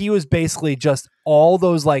 so he was basically just all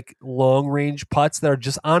those like long range putts that are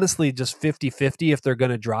just honestly just 50-50 if they're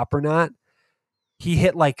going to drop or not. He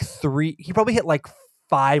probably hit like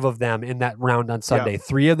 5 of them in that round on Sunday.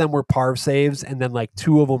 3 of them were par saves, and then like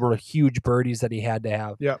 2 of them were huge birdies that he had to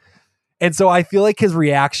have. Yeah. And so I feel like his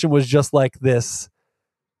reaction was just like this,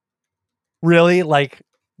 really? Like,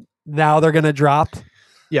 now they're going to drop?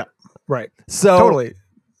 Yeah, right. So totally.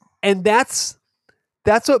 And that's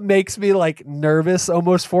what makes me like nervous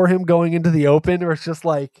almost for him going into the Open, or it's just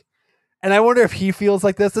like, and I wonder if he feels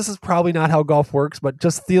like this. This is probably not how golf works, but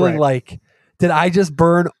just feeling like, did I just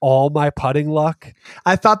burn all my putting luck?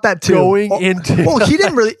 I thought that too. He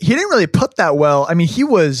didn't really put that well. I mean, he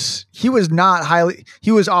was not highly.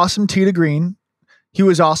 He was awesome tee to green. He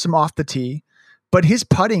was awesome off the tee, but his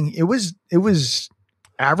putting it was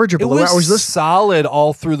average or below. It was solid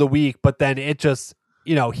all through the week, but then it just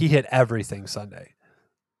he hit everything Sunday.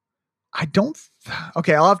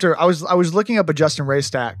 Okay, I'll have to. I was looking up a Justin Ray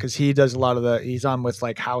stat because he does a lot of he's on with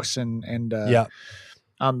like House and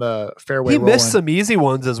on the fairway. He missed some easy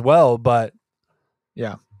ones as well, but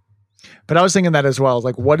yeah. But I was thinking that as well.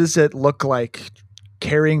 Like, what does it look like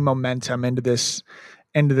carrying momentum into this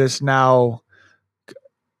now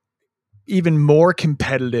even more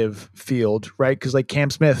competitive field, right? Because like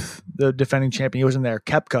Cam Smith, the defending champion, he wasn't there.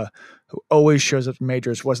 Koepka, who always shows up in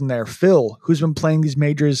majors, wasn't there. Phil, who's been playing these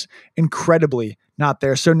majors incredibly, not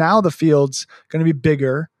there. So now the field's going to be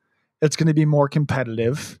bigger. It's going to be more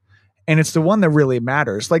competitive. And it's the one that really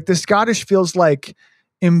matters. Like the Scottish feels like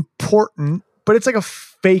important, but it's like a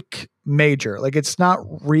fake major. Like it's not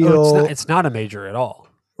real. It's not a major at all.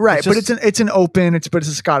 Right, but it's an Open. It's a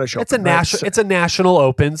Scottish Open. It's a national. It's a national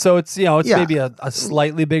Open, so it's maybe a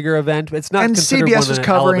slightly bigger event. It's not. And considered CBS one was of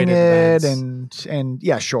covering it, events. and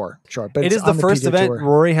yeah, sure. But it is the first PGA event Tour.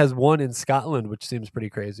 Rory has won in Scotland, which seems pretty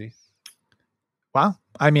crazy. Wow,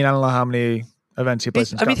 I mean, I don't know how many events he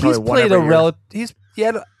plays in Scotland. He's played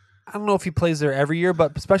I don't know if he plays there every year,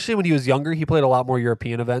 but especially when he was younger, he played a lot more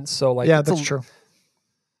European events. So like, yeah, that's true.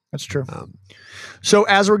 That's true. So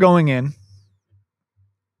as we're going in,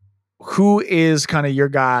 who is kind of your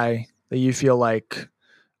guy that you feel like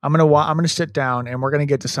I'm gonna sit down and we're gonna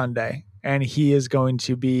get to Sunday and he is going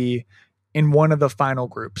to be in one of the final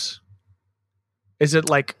groups? Is it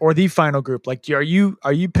like, or the final group? Like, are you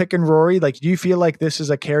picking Rory? Like, do you feel like this is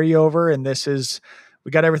a carryover and we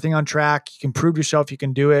got everything on track? You can prove yourself, you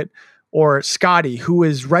can do it. Or Scotty, who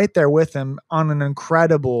is right there with him on an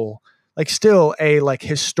incredible, like still a like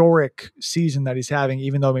historic season that he's having,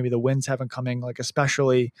 even though maybe the wins haven't come in, like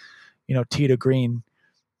especially, tee to green.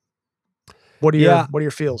 What are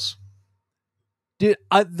your feels? Dude,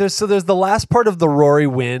 there's the last part of the Rory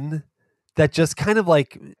win that just kind of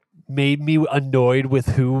like made me annoyed with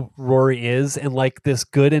who Rory is in like this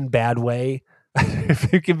good and bad way.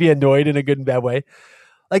 If you can be annoyed in a good and bad way.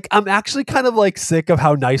 Like, I'm actually kind of like sick of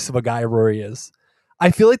how nice of a guy Rory is.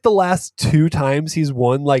 I feel like the last 2 times he's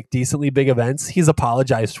won like decently big events, he's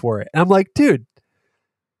apologized for it. And I'm like, dude,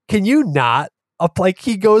 can you not? Like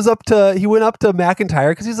he went up to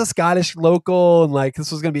McIntyre because he's a Scottish local and like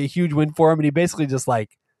this was going to be a huge win for him. And he basically just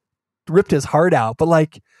like ripped his heart out. But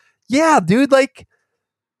like, yeah, dude, like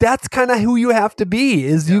that's kind of who you have to be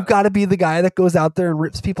you've got to be the guy that goes out there and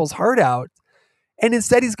rips people's heart out. And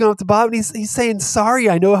instead he's going up to Bob and he's saying, sorry,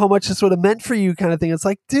 I know how much this would have meant for you kind of thing. It's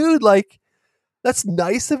like, dude, like that's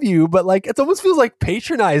nice of you. But like, it almost feels like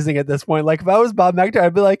patronizing at this point. Like if I was Bob McIntyre,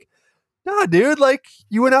 I'd be like, nah, dude, like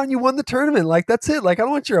you went out and you won the tournament. Like that's it. Like I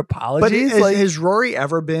don't want your apologies. But has Rory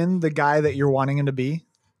ever been the guy that you're wanting him to be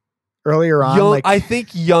earlier on? I think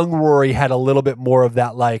young Rory had a little bit more of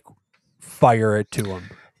that like fire it to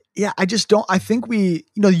him. Yeah, I just don't. I think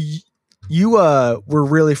you were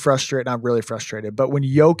really frustrated, not really frustrated, but when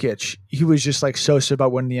Jokic, he was just like so sad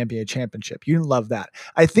about winning the NBA championship. You didn't love that.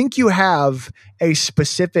 I think you have a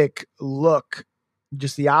specific look,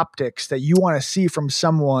 just the optics that you want to see from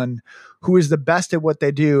someone who is the best at what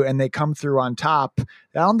they do and they come through on top.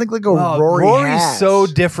 I don't think like Rory's has. So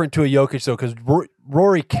different to a Jokic though, because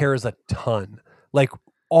Rory cares a ton. Like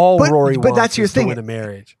Rory wants that's your thing. To win a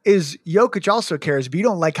marriage. Is Jokic also cares, but you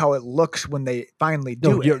don't like how it looks when they finally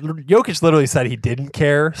do it. Jokic literally said he didn't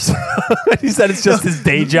care. So he said it's just his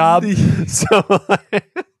day job. So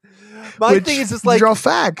my thing is just like,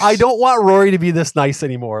 facts. I don't want Rory to be this nice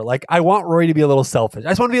anymore. Like I want Rory to be a little selfish. I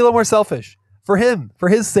just want to be a little more selfish for him, for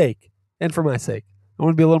his sake, and for my sake. I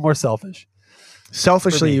want to be a little more selfish.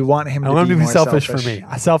 Selfishly, you want him to be more selfish for me.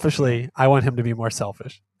 Selfishly, I want him to be more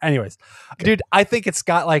selfish. Anyways, dude, I think it's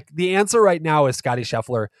got like the answer right now is Scotty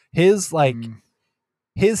Scheffler. His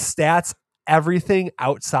his stats, everything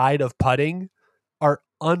outside of putting are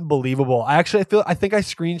unbelievable. I think I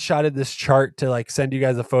screenshotted this chart to like send you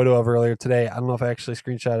guys a photo of earlier today. I don't know if I actually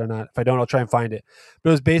screenshot it or not. If I don't, I'll try and find it. But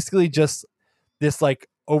it was basically just this like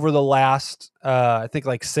over the last I think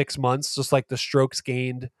like 6 months, just like the strokes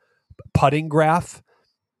gained putting graph.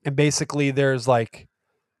 And basically there's like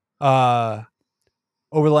over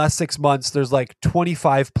the last 6 months, there's like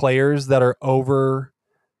 25 players that are over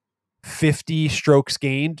 50 strokes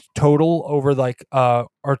gained total over like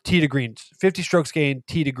or tee to green, 50 strokes gained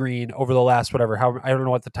tee to green over the last whatever, I don't know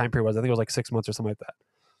what the time period was. I think it was like 6 months or something like that,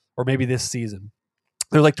 or maybe this season.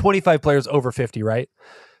 There's like 25 players over 50, right?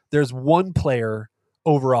 There's one player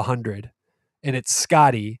over 100, and it's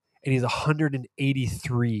Scotty, and he's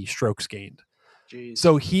 183 strokes gained. Jeez.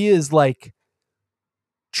 So he is like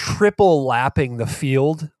triple lapping the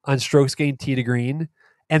field on strokes gained tee to green.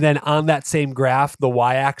 And then on that same graph, the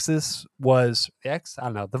y-axis was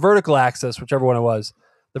the vertical axis, whichever one it was.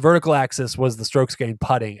 The vertical axis was the strokes gained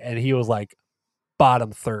putting, and he was like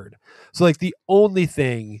bottom third. So like the only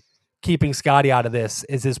thing keeping Scotty out of this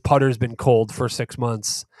is his putter's been cold for 6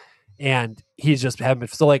 months, and he's just having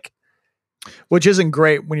so like, which isn't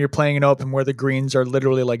great when you're playing an Open where the greens are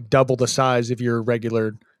literally like double the size of your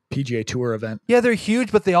regular PGA Tour event. Yeah, they're huge,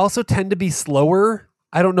 but they also tend to be slower.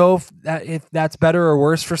 I don't know if that's better or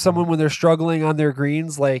worse for someone when they're struggling on their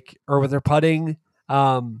greens, like, or with their putting.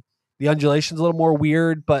 The undulation's a little more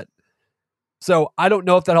weird, but so I don't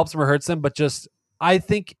know if that helps him or hurts him, but just, I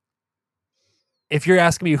think if you're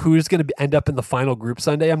asking me who's going to end up in the final group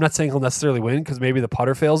Sunday, I'm not saying he'll necessarily win because maybe the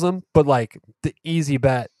putter fails him, but like the easy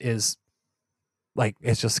bet is like,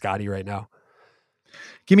 it's just Scotty right now.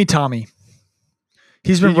 Give me Tommy.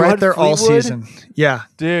 He's been right there all season. Yeah.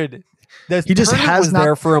 Dude. He just was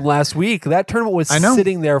there for him last week. That tournament was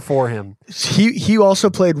sitting there for him. He also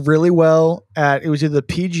played really well at, it was either the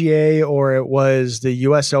PGA or it was the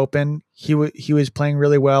US Open. He was playing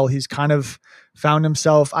really well. He's kind of found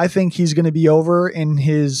himself. I think he's going to be over in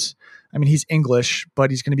he's English, but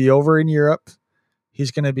he's going to be over in Europe.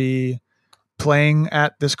 He's going to be playing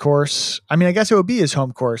at this course. I mean, I guess it would be his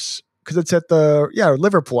home course because it's at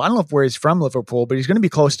Liverpool. I don't know where he's from, Liverpool, but he's going to be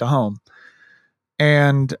close to home.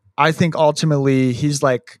 And I think ultimately he's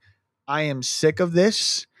like, I am sick of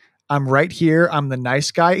this. I'm right here. I'm the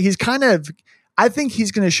nice guy. I think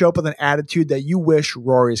he's going to show up with an attitude that you wish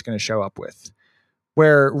Rory's going to show up with.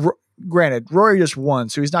 Where, granted, Rory just won,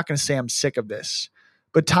 so he's not going to say I'm sick of this.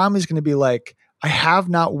 But Tommy's going to be like, I have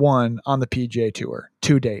not won on the PGA Tour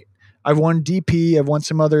to date. I've won DP. I've won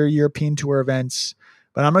some other European Tour events.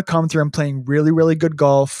 But I'm going to come through. I'm playing really, really good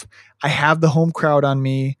golf. I have the home crowd on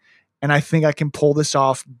me. And I think I can pull this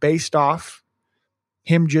off based off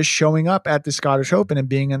him just showing up at the Scottish Open and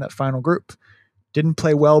being in that final group. Didn't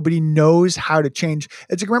play well, but he knows how to change.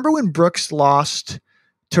 It's like, remember when Brooks lost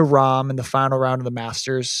to Rahm in the final round of the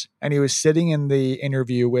Masters, and he was sitting in the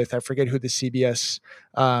interview with, I forget who the CBS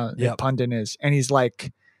pundit is, and he's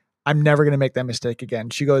like, I'm never going to make that mistake again.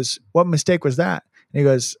 She goes, what mistake was that? And he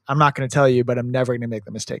goes, I'm not going to tell you, but I'm never going to make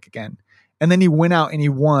the mistake again. And then he went out and he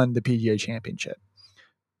won the PGA Championship.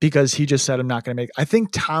 Because he just said, I'm not going to make. I think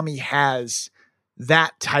Tommy has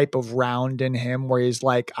that type of round in him where he's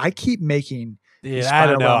like, I keep making. I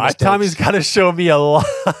don't know. Tommy's got to show me a lot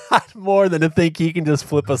more than to think he can just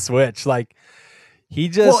flip a switch. Like he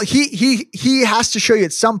has to show you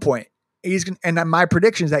at some point. And my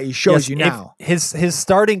prediction is that he shows you now. His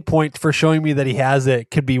starting point for showing me that he has it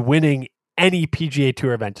could be winning any PGA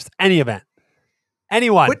Tour event, just any event,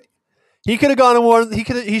 anyone. But he could have gone and won.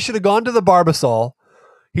 He should have gone to the Barbasol.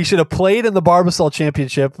 He should have played in the Barbasol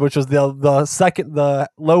Championship, which was the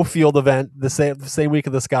low field event, the same week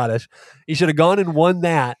of the Scottish. He should have gone and won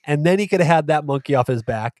that, and then he could have had that monkey off his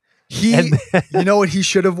back. You know what he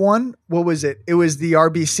should have won? What was it? It was the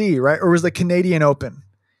RBC, right? Or was the Canadian Open,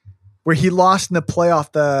 where he lost in the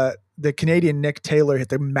playoff. The Canadian Nick Taylor hit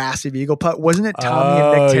the massive eagle putt. Wasn't it Tommy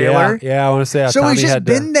and Nick Taylor? Yeah, I want to say. So Tommy he's just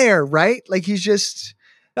been there, right? Like he's just.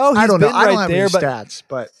 I don't know. I don't have any stats,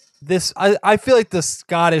 but. I feel like the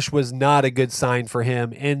Scottish was not a good sign for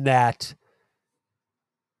him in that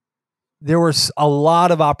there were a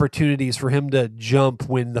lot of opportunities for him to jump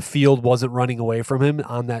when the field wasn't running away from him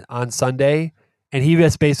on Sunday. And he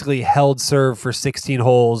just basically held serve for 16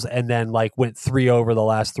 holes and then like went 3 over the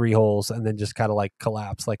last 3 holes and then just kind of like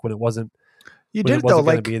collapsed. Like when it wasn't, going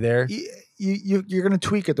to be there. You're going to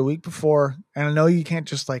tweak it the week before. And I know you can't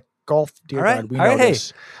just like golf, dear God. We know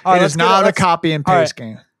this. It is not a copy and paste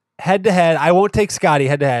game. Head to head, I won't take Scotty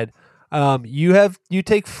head to head. You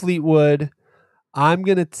take Fleetwood. I'm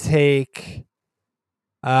gonna take.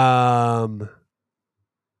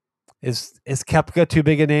 Is Kepka too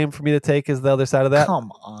big a name for me to take? Is the other side of that?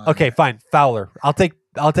 Come on. Okay, fine. Fowler. I'll take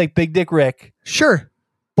Big Dick Rick. Sure.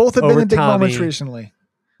 Both have been Over in big moments Tommy. recently.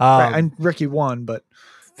 Right. And Ricky won, but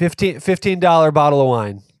 $15 bottle of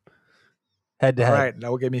wine. Head to all head. right. That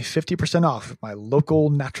will give me 50% off at my local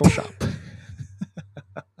natural shop.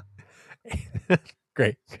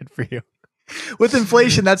 Great. Good for you. With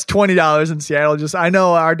inflation, that's $20 in Seattle. I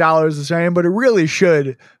know our dollar is the same, but it really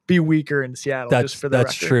should be weaker in Seattle. That's just for the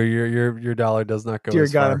that's record. true. Your dollar does not go. Dear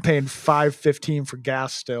as God, far. I'm paying $5.15 for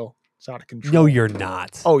gas still. It's out of control. No, you're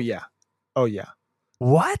not. Oh yeah.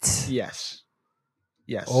 What? Yes.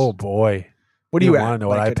 Oh boy. What do you want to know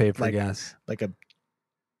what I paid for gas? Like a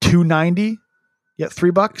 $2.90? Yeah,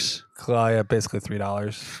 $3. Yeah, basically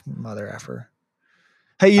 $3. Mother effer.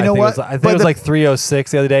 Hey, you know what? I think it was like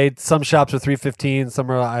 $3.06 the other day. Some shops are $3.15.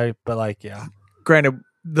 Some are yeah. Granted,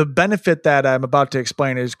 the benefit that I'm about to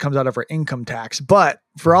explain comes out of our income tax, but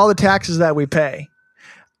for all the taxes that we pay,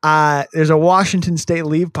 there's a Washington state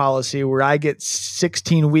leave policy where I get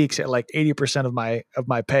 16 weeks at like 80% of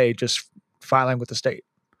my pay just filing with the state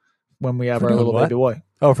when we have our little baby boy.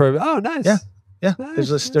 Oh, nice. Yeah.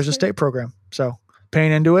 Nice. There's a state program. So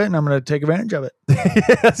paying into it, and I'm going to take advantage of it.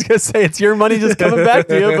 I was going to say, it's your money just coming back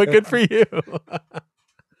to you, but good for you.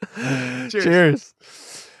 Cheers.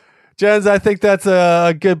 Jens, I think that's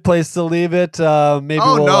a good place to leave it. Maybe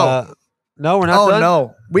no, we're not done.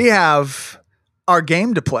 No, we have our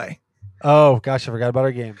game to play. Oh, gosh, I forgot about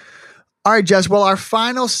our game. All right, Jess. Well, our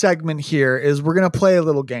final segment here is we're going to play a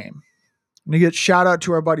little game. I'm going to get shout out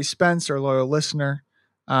to our buddy Spence, our loyal listener.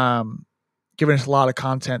 Giving us a lot of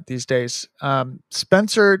content these days.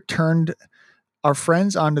 Spencer turned our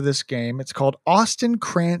friends onto this game. It's called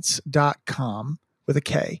austinkrantz.com with a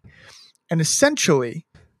K. And essentially,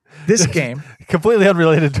 this game... completely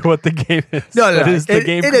unrelated to what the game is. No. It is the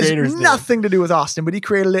game creator's has nothing to do with Austin, but he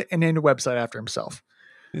created it and named a website after himself.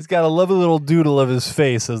 He's got a lovely little doodle of his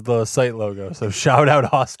face as the site logo. So shout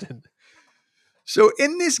out Austin. So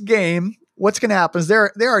in this game... what's going to happen is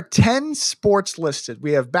there are 10 sports listed.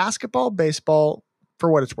 We have basketball, baseball, for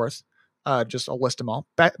what it's worth. Just I'll list them all.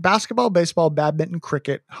 Basketball, baseball, badminton,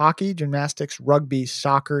 cricket, hockey, gymnastics, rugby,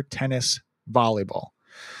 soccer, tennis, volleyball.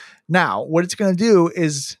 Now, what it's going to do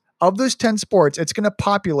is, of those 10 sports, it's going to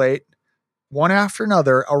populate one after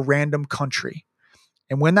another a random country.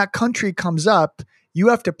 And when that country comes up, you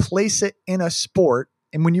have to place it in a sport.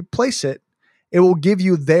 And when you place it, it will give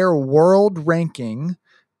you their world ranking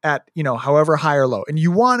at, however high or low. And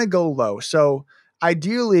you want to go low. So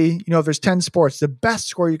ideally, if there's 10 sports, the best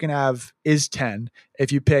score you can have is 10.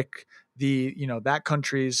 If you pick that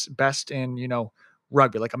country's best in,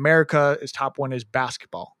 rugby, like America is top one is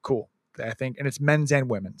basketball. Cool. I think, and it's men's and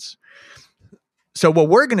women's. So what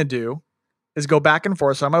we're going to do is go back and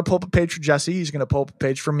forth. So I'm going to pull up a page for Jesse. He's going to pull up a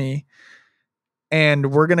page for me.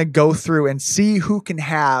 And we're going to go through and see who can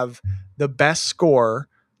have the best score.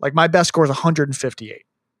 Like my best score is 158.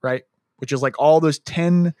 Right? Which is like all those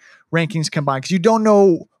 10 rankings combined. Because you don't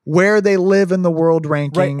know where they live in the world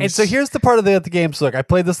rankings. Right. And so here's the part of the game. So look, I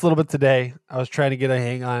played this a little bit today. I was trying to get a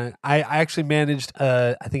hang on it. I actually managed,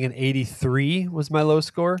 I think an 83 was my low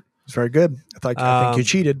score. It's very good. I think you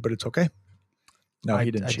cheated, but it's okay. No, he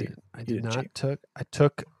didn't cheat. I did not.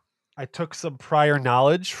 I took some prior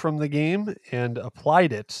knowledge from the game and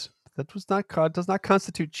applied it. That does not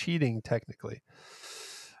constitute cheating technically.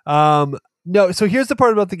 No, so here's the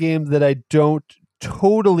part about the game that I don't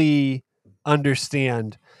totally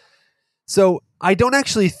understand. So I don't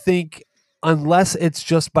actually think, unless it's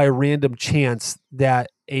just by random chance, that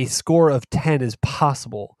a score of 10 is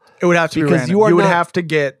possible. It would have to be random. You would have to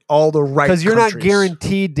get all the right countries. Because you're not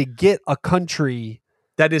guaranteed to get a country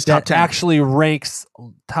that is top 10. Actually ranks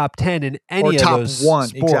top 10 in any of those one.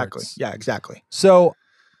 sports. Exactly. Yeah, exactly. So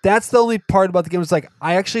that's the only part about the game. It's like,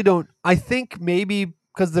 I think maybe...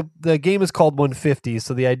 because the game is called 150,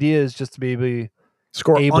 so the idea is just to be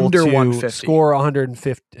score under 150. Score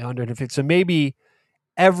 150. So maybe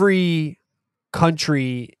every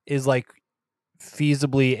country is like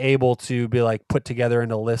feasibly able to be like put together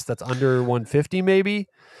in a list that's under 150 maybe.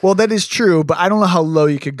 Well, that is true, but I don't know how low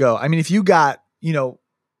you could go. I mean, if you got,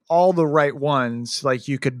 all the right ones, like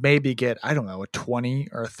you could maybe get, I don't know, a 20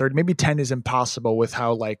 or a 30, maybe 10 is impossible with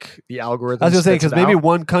how like the algorithm. I was going to say, because maybe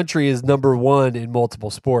one country is number one in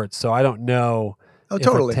multiple sports. So I don't know. Oh,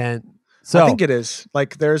 totally. 10. So I think it is.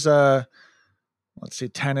 Like there's let's see,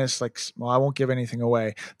 tennis, I won't give anything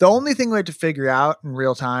away. The only thing we have to figure out in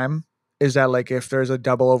real time is that like if there's a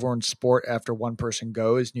double over in sport after one person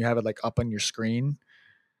goes and you have it like up on your screen.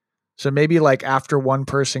 So maybe like after one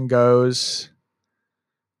person goes,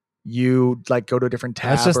 you like go to a different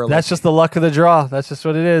tab. That's just the luck of the draw. That's just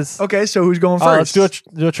what it is. Okay, so who's going Let's first?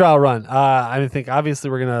 do a trial run. I think obviously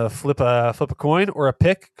we're gonna flip a coin or a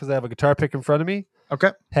pick because I have a guitar pick in front of me.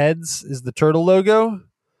 Okay, Heads is the turtle logo.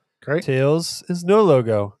 great, Tails is no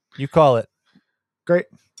logo. You call it. great.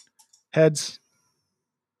 Heads.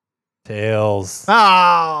 Tails.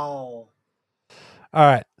 Oh, All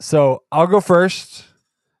right. So I'll go first,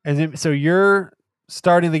 and then, so you're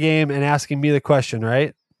starting the game and asking me the question,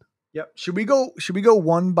 right? yep. Should we go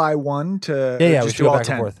one by one to Yeah. We just should do go all back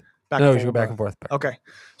 10? and forth. Back No, and we should go forth. back and forth. Okay.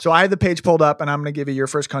 So I have the page pulled up, and I'm going to give you your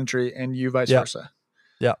first country, and you vice versa.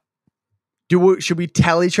 Yeah. Should we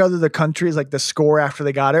tell each other the countries, like the score after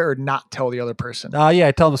they got it, or not tell the other person?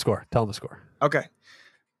 Yeah. Tell them the score. Okay.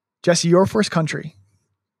 Jesse, your first country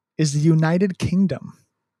is the United Kingdom.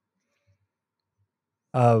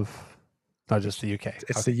 Of not just the UK.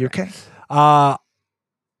 It's the UK. I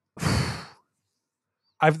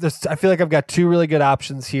feel like I've got two really good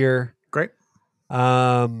options here. Great.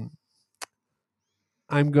 I'm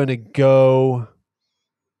going to go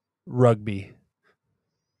rugby.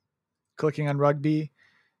 Clicking on rugby.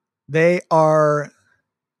 The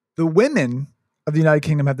women of the United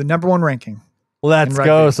Kingdom have the number 1 ranking. Let's in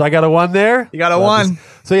go. rugby. So I got a 1 there. You got a 1.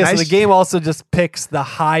 So yeah, Nice. so the game also just picks the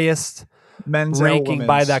highest Men's and ranking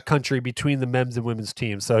by women's. that country between the men's and women's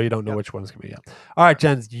teams. So you don't know which one's going to be up. All right,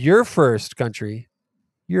 Jens, your first country,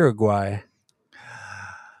 Uruguay.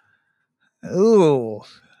 Ooh.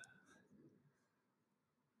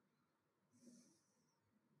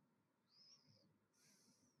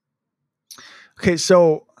 Okay,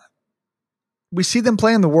 so we see them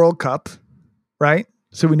play in the World Cup, right?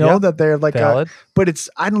 So we know that they're like Valid. but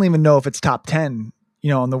I don't even know if it's top 10,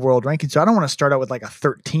 on the world ranking. So I don't want to start out with like a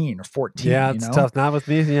 13 or 14. Yeah, it's tough. Not with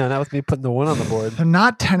me. Not with me putting the 1 on the board. They're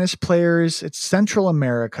not tennis players. It's Central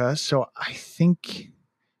America. So I think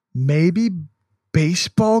maybe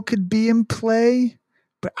baseball could be in play,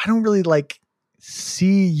 but I don't really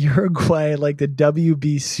see Uruguay like the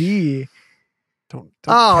WBC.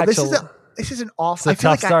 This is an awful. It's a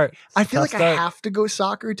tough start. I feel like I have to go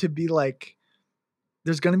soccer to be like,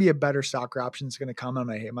 there's going to be a better soccer option that's going to come. I'm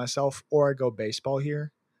going to hate myself, or I go baseball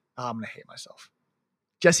here. I'm going to hate myself.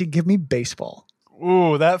 Jesse, give me baseball.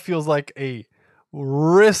 Ooh, that feels like a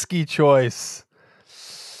risky choice.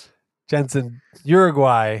 Jensen,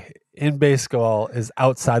 Uruguay in baseball is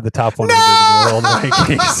outside the top 100 in the world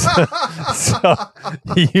rankings. So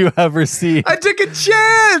you have received. I took a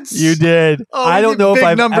chance. You did. Oh, I don't know if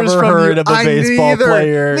I've ever heard of a baseball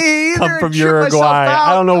player come from Uruguay.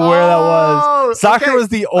 I don't know where that was. Soccer was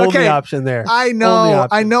the only option there. I know.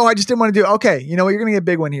 I just didn't want to do. Okay, you know what? You're going to get a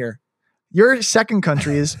big one here. Your second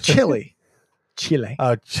country is Chile. Chile.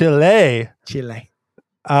 Chile.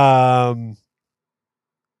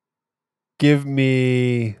 Give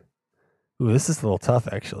me. Ooh, this is a little tough,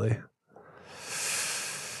 actually.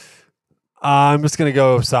 I'm just going to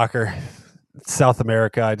go soccer. South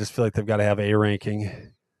America. I just feel like they've got to have a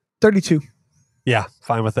ranking. 32. Yeah,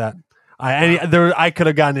 fine with that. I could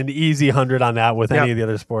have gotten an easy 100 on that with any of the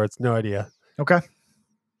other sports. No idea. Okay.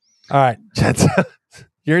 All right, Jets.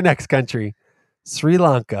 Your next country, Sri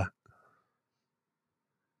Lanka.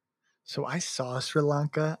 So I saw Sri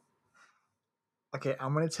Lanka. Okay,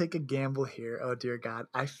 I'm going to take a gamble here. Oh, dear God.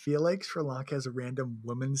 I feel like Sri Lanka has a random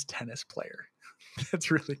women's tennis player.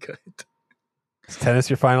 That's really good. Is tennis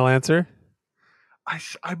your final answer?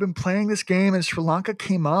 I've been playing this game and Sri Lanka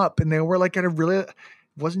came up and they were like at a really, it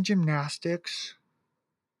wasn't gymnastics.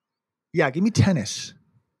 Yeah, give me tennis.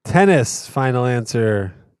 Tennis, final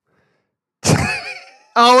answer.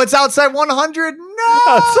 Oh, it's outside 100? No!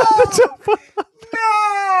 Outside the top 100.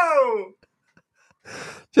 No!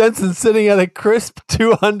 Jensen's sitting at a crisp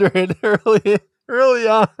 200 early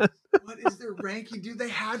on. What is their ranking? Dude, they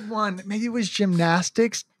had one. Maybe it was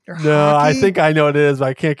gymnastics or No, hockey. I think I know what it is, but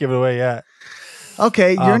I can't give it away yet.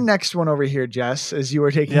 Okay, your next one over here, Jess, as you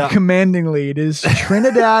are taking a commanding lead, is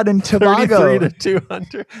Trinidad and Tobago. 33 to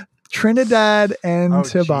 200. Trinidad and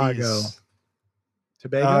Tobago. Geez.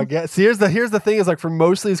 Tobago? See, here's the thing is like for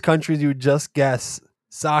most of these countries, you would just guess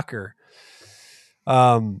soccer.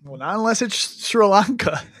 Well, not unless it's Sri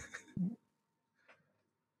Lanka.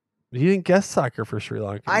 You didn't guess soccer for Sri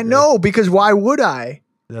Lanka. I know, because why would I?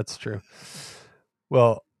 That's true.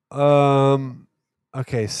 Well,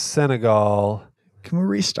 okay, Senegal. Can we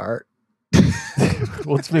restart?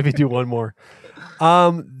 Let's maybe do one more.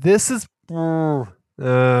 This is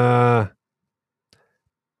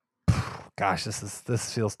gosh,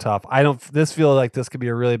 this feels tough. This feels like this could be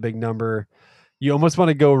a really big number. You almost want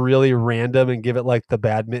to go really random and give it like the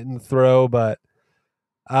badminton throw, but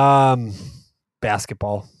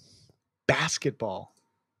basketball. Basketball.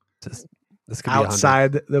 This could be 100.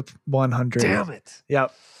 Outside the 100. Damn it.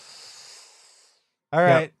 Yep. All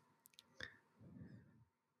right. Yep.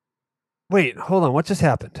 Wait, hold on. What just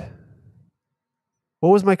happened? What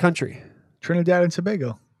was my country? Trinidad and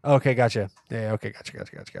Tobago. Okay, gotcha. Yeah, okay,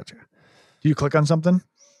 gotcha. Do you click on something?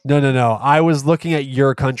 No. I was looking at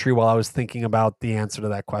your country while I was thinking about the answer to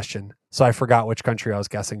that question. So I forgot which country I was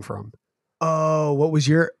guessing from. Oh,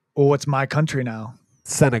 what's my country now?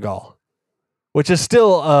 Senegal, which is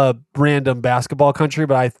still a random basketball country,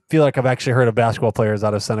 but I feel like I've actually heard of basketball players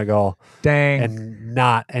out of Senegal. Dang. And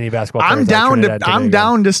not any basketball players. I'm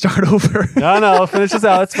down to start over. No, finish this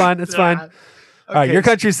out. It's fine. It's fine. Okay, All right, your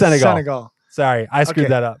country's Senegal. Senegal. Sorry, I screwed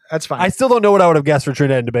that up. That's fine. I still don't know what I would have guessed for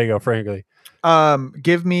Trinidad and Tobago, frankly.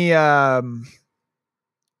 Give me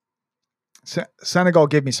Senegal,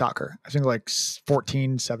 give me soccer. I think like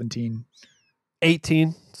 14, 17.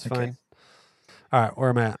 18. It's fine. All right, where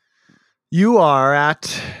am I at? You are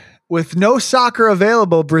at, with no soccer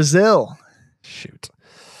available, Brazil. Shoot.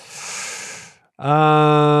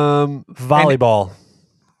 Volleyball.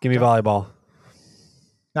 Give me volleyball.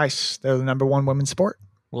 Nice. They're the number one women's sport.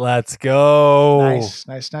 Let's go. Nice.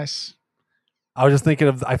 I was just thinking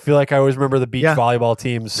of, I feel like I always remember the beach volleyball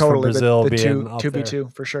teams from Brazil being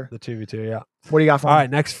 2v2 for sure. The 2v2, yeah. What do you got for me? All right,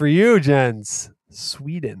 next for you, Jens.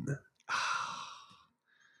 Sweden.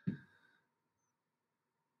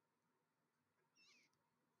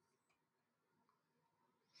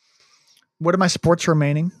 What are my sports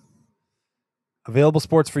remaining? Available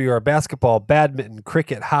sports for you are basketball, badminton,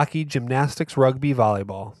 cricket, hockey, gymnastics, rugby,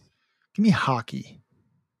 volleyball. Give me hockey.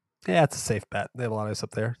 Yeah, it's a safe bet. They have a lot of ice up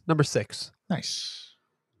there. Number 6. Nice.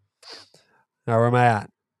 Now, where am I at?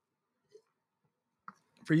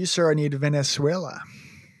 For you, sir, I need Venezuela.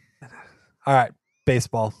 All right,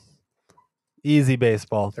 baseball. Easy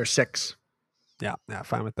baseball. They're 6. Yeah,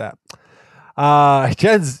 fine with that.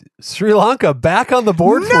 Jens, Sri Lanka back on the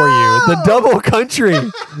board for you. The double country.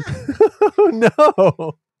 Oh,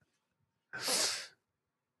 no.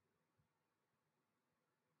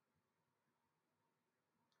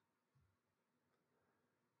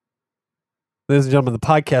 Ladies and gentlemen, the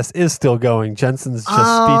podcast is still going. Jensen's just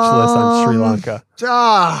speechless on Sri Lanka.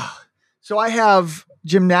 So I have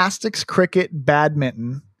gymnastics, cricket,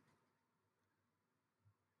 badminton,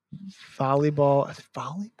 volleyball.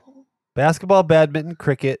 Basketball, badminton,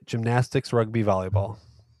 cricket, gymnastics, rugby, volleyball.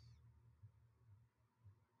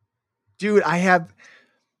 Dude, I have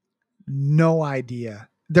no idea.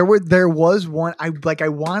 There was one. I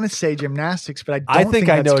want to say gymnastics, but I don't think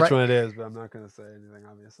I know that's which right. one it is, but I'm not going to say anything,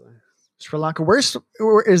 obviously. Sri Lanka. Where is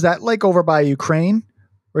that? Like over by Ukraine,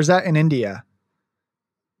 or is that in India?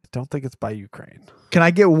 I don't think it's by Ukraine. Can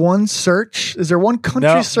I get one search? Is there one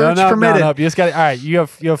country search permitted? No. You just got. All right, you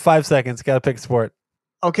have 5 seconds. Got to pick a sport.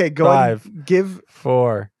 Okay, go 5, ahead. Give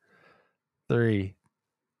 4, 3,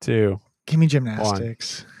 2. Give me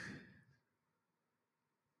gymnastics.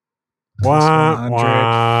 100.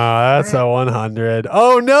 That's a 100.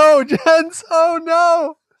 Oh no, Jens. Oh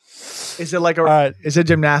no. Is it like a? Is it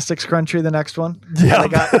gymnastics country? The next one. Yeah,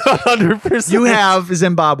 100%. You have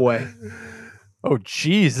Zimbabwe. Oh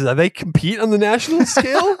geez, do they compete on the national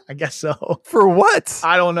scale? I guess so. For what?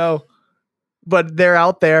 I don't know, but they're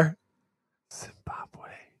out there.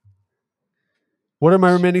 Zimbabwe. What are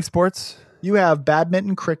my remaining sports? You have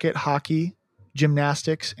badminton, cricket, hockey,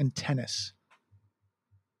 gymnastics, and tennis.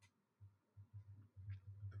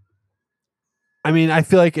 I mean, I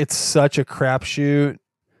feel like it's such a crapshoot,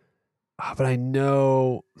 but I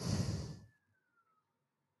know.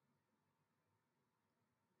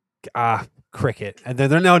 Cricket, and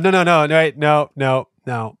then no.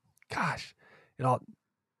 Gosh,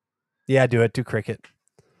 do cricket.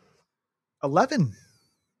 11.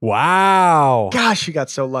 Wow. Gosh, you got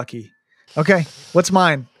so lucky. Okay, what's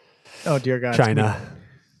mine? Oh dear God, China.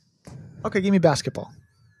 Okay, give me basketball.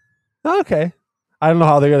 Okay. I don't know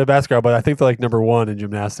how they got a basketball, but I think they're like number 1 in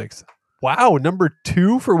gymnastics. Wow, number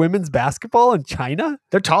 2 for women's basketball in China?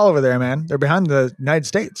 They're tall over there, man. They're behind the United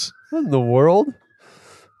States. What in the world?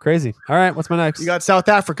 Crazy. All right, what's my next? You got South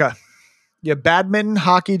Africa. You have badminton,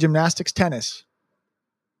 hockey, gymnastics, tennis.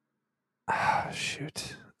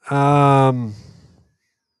 Shoot.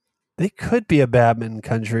 They could be a badminton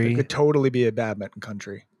country. They could totally be a badminton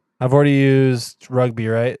country. I've already used rugby,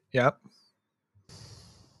 right? Yep.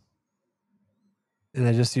 And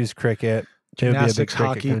I just used cricket. Gymnastics, it would be a big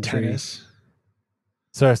hockey, cricket country. tennis.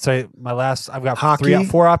 Sorry, my last, I've got hockey.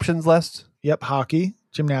 4 options left. Yep, hockey,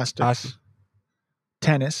 gymnastics,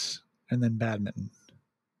 tennis, and then badminton.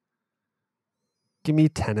 Give me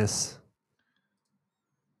tennis.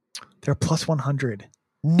 They're plus 100.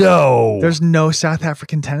 No. There's no South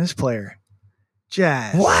African tennis player.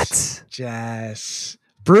 Jess. What? Jess.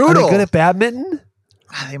 Are Brutal. they good at badminton?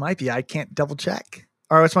 They might be. I can't double check.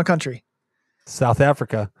 All right, what's my country? South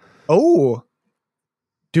Africa. Oh.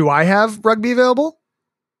 Do I have rugby available?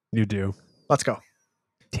 You do. Let's go.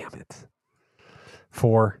 Damn it.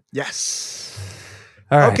 4. Yes.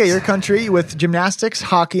 All right. Okay, your country with gymnastics,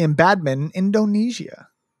 hockey, and badminton, Indonesia.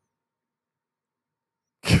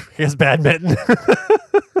 Here's badminton.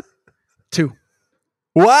 2.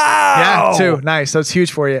 Wow. Yeah, 2. Nice. That's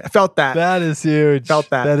huge for you. I felt that. That is huge. Felt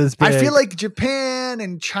that. That is big. I feel like Japan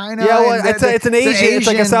and China. Yeah, well, and it's an Asian. It's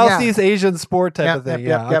like a Southeast yeah. Asian sport type of thing.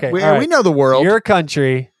 Yep. Okay. We, all right. we know the world. Your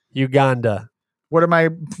country, Uganda. What are my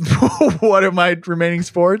what are my remaining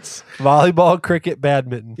sports? Volleyball, cricket,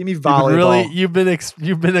 badminton. Give me volleyball. You've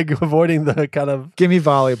been avoiding the kind of Give me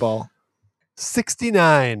volleyball.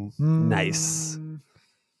 69. Nice.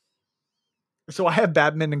 So I have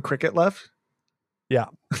badminton and cricket left. Yeah.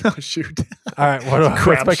 Oh shoot. All right.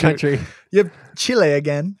 What's my country? You have Chile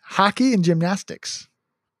again. Hockey and gymnastics.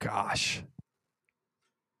 Gosh.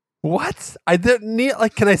 What? I didn't need.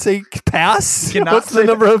 Like, can I say pass? Cannot What's the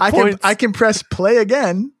number of points? I can press play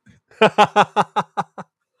again.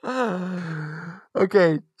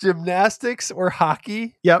 Okay, gymnastics or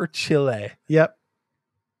hockey Yep. or Chile? Yep.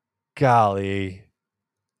 Golly.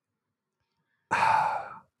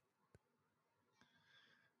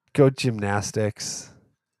 Go gymnastics.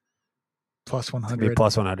 Plus Maybe 100.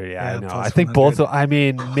 plus 100. Yeah, Yeah, I know. plus I think 100. I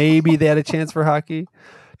mean, maybe they had a chance for hockey.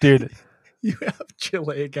 Dude. You have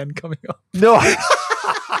Chile again coming up. No.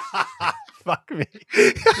 Fuck me.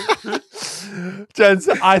 Jens,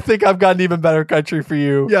 I think I've got an even better country for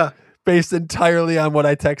you. Yeah. Based entirely on what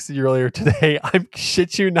I texted you earlier today. I'm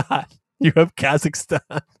shit you not. You have Kazakhstan.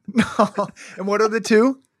 No. And what are the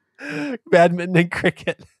 2? Badminton and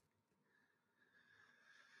cricket.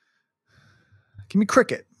 Give me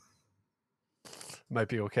cricket. Might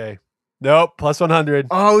be okay. Nope. Plus 100.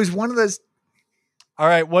 Oh, he's one of those. All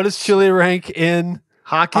right. What does Chile rank in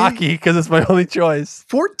Hockey? hockey? Because it's my only choice.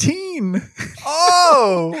 14.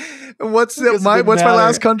 Oh. And what's Doesn't my matter.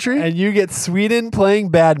 last country? And you get Sweden playing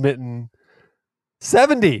badminton.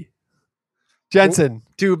 70. Jensen.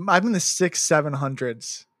 Dude, I'm in the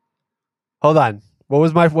 600-700s. Hold on. What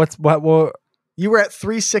was my what You were at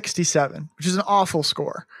 367, which is an awful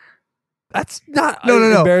score. that's not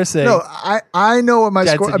No. embarrassing. No, I know what my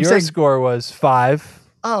Jensen, score. I'm your saying. score was 5,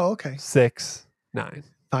 Oh, okay. 6, 9.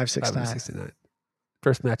 569. 569.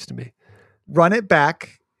 First match to me. Run it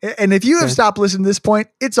back. And if you have stopped listening to this point,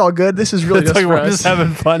 it's all good. This is really It's just like for we're us. just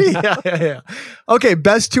having fun. Yeah. Okay,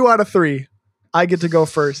 best 2 out of 3. I get to go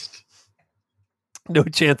first. No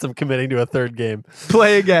chance of committing to a third game.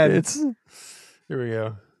 Play again. Here we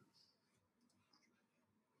go.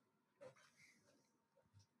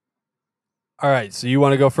 All right, so you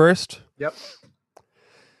want to go first? Yep.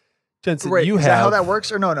 Jensen, Wait, you is have. that how that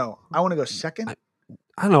works? Or no. I want to go second.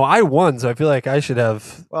 I don't know. I won, so I feel like I should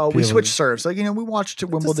have. Well, we switched serves. Like, we watched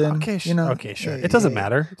Wimbledon. Okay, okay, sure. Yeah, It doesn't yeah.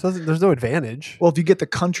 matter. It doesn't. There's no advantage. Well, if you get the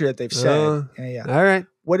country that they've said. Yeah. All right.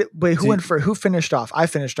 Wait, who finished off? I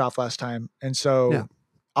finished off last time. And so Yeah.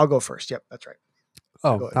 I'll go first. Yep, that's right. Go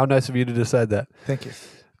Oh, ahead. how nice of you to decide that. Thank you.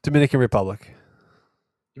 Dominican Republic.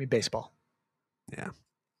 Give me baseball. Yeah.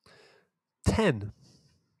 10.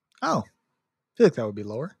 Oh, I feel like that would be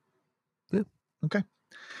lower. Yeah. Okay.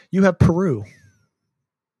 You have Peru.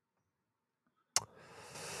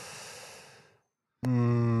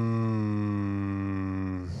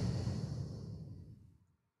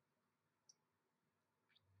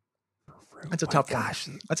 That's a tough one.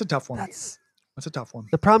 That's a tough one. That's a tough one.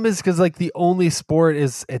 The problem is because like the only sport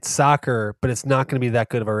is it's soccer, but it's not going to be that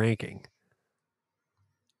good of a ranking.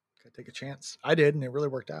 Gotta take a chance. I did, and it really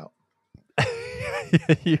worked out.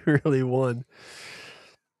 You really won.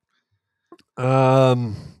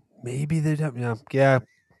 Maybe they don't. Yeah.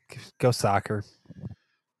 Go soccer.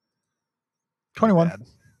 21. Bad.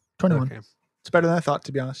 21. Okay. It's better than I thought,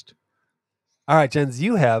 to be honest. All right, Jens,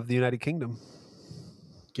 you have the United Kingdom.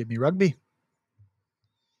 Give me rugby.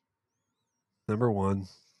 Number 1.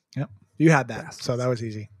 Yep. You had that. Yes. So that was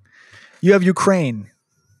easy. You have Ukraine,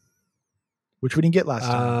 which we didn't get last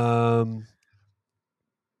time.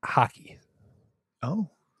 Hockey. Oh.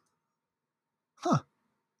 Huh.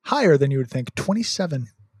 Higher than you would think. 27.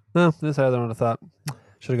 No, that's higher than I would have thought.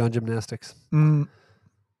 Should have gone gymnastics. Mm.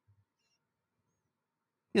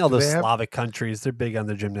 You know, Do those they have- Slavic countries, they're big on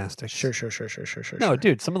their gymnastics. Sure. No,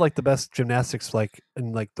 dude, some of like the best gymnastics like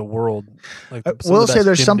in like the world. Like some we'll of the say best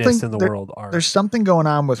there's gymnasts something in the world are. There's something going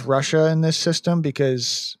on with Russia in this system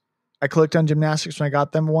because I clicked on gymnastics when I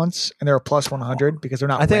got them once, and they were plus 100 because they're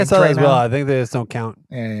not. I think I ranked saw that right as well. now. I think they just don't count.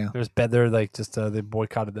 Yeah. They're like just they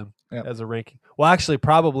boycotted them Yep. as a ranking. Well, actually,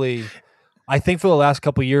 probably. I think for the last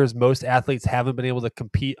couple of years, most athletes haven't been able to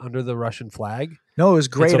compete under the Russian flag. No, it was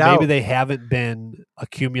And grayed so out. maybe they haven't been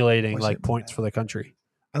accumulating Was like it points for the country.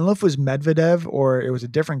 I don't know if it was Medvedev or it was a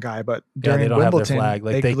different guy, but Yeah, during they don't Wimbledon, have their flag.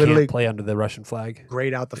 Like they literally can't play under the Russian flag.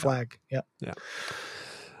 grayed out the flag. Yep. Yeah.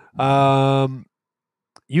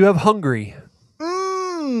 You have Hungary.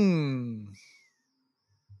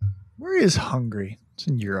 Where is Hungary? It's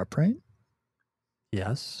in Europe, right?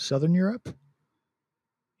 Yes. Southern Europe?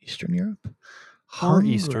 Eastern Europe? Or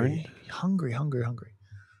Eastern. Hungary.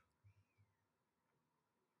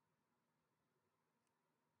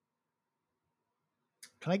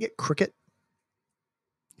 Can I get cricket?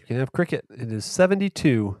 You can have cricket. It is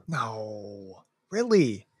 72. No.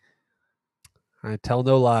 Really? I tell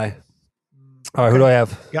no lie. All right, who do I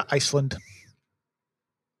have? Yeah, Iceland.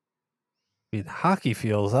 I mean, hockey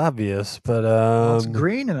feels obvious, but Well, it's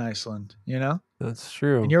green in Iceland, that's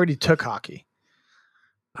true. And you already took hockey.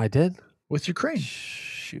 I did? With Ukraine.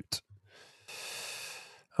 Shoot.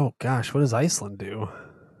 Oh, gosh. What does Iceland do?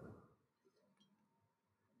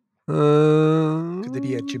 Could they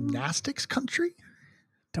be a gymnastics country?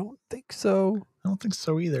 Don't think so. I don't think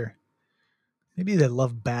so either. Maybe they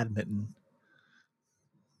love badminton.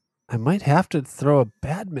 I might have to throw a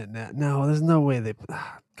badminton at. No, there's no way they.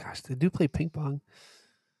 Gosh, they do play ping pong.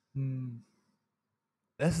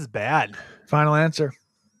 This is bad. Final answer.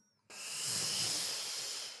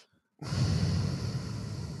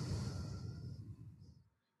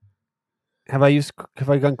 Have I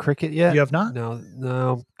gone cricket yet? You have not?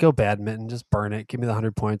 No. Go badminton. Just burn it. Give me the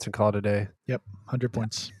 100 points and call it a day. Yep, 100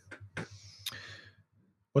 points.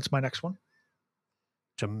 What's my next one?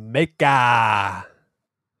 Jamaica.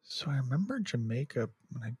 So I remember Jamaica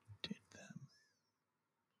when I did them.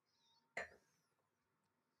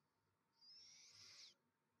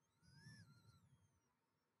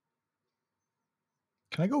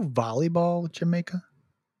 Can I go volleyball with Jamaica?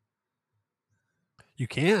 You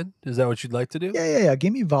can. Is that what you'd like to do? Yeah.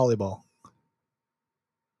 Give me volleyball.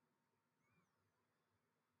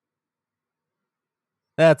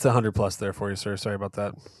 That's 100 plus there for you, sir. Sorry about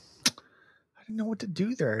that. I didn't know what to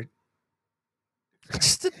do there. I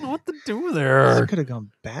just didn't know what to do I there. could have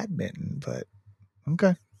gone badminton, but okay.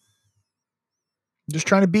 I'm just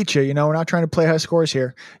trying to beat you. We're not trying to play high scores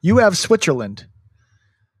here. You have Switzerland.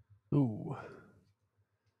 Ooh.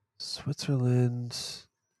 Switzerland.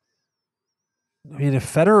 I mean, if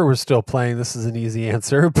Federer was still playing, this is an easy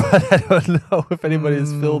answer, but I don't know if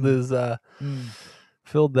anybody's filled that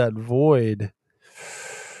void.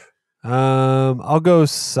 I'll go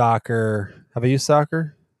soccer. Have I used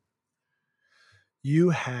soccer? You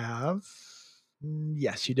have.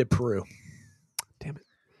 Yes, you did Peru. Damn it.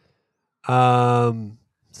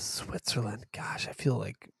 Switzerland. Gosh, I feel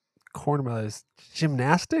like corner my eyes.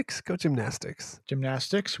 Gymnastics? Go gymnastics.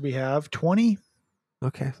 Gymnastics. We have 20.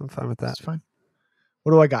 Okay, I'm fine with that. That's fine.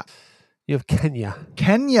 What do I got? You have Kenya.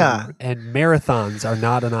 And marathons are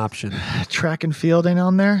not an option. Track and field ain't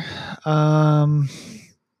on there. And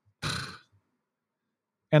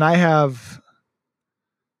I have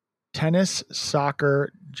tennis,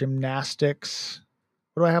 soccer, gymnastics.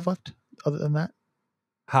 What do I have left other than that?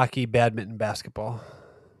 Hockey, badminton, basketball.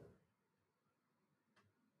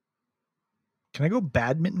 Can I go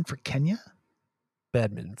badminton for Kenya?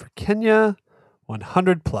 Badminton for Kenya,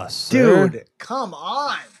 100 plus. Dude, sir. come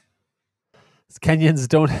on. Kenyans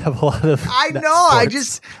don't have a lot of. I know.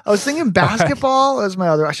 Sports. I was thinking basketball. That was my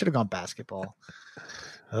other. I should have gone basketball.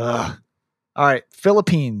 Ugh. All right.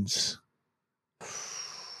 Philippines.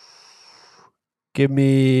 Give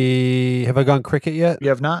me. Have I gone cricket yet? You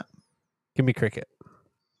have not? Give me cricket.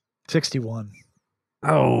 61.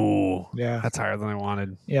 Oh. Yeah. That's higher than I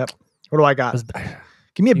wanted. Yep. What do I got?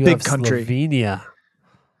 Give me a big country. Slovenia.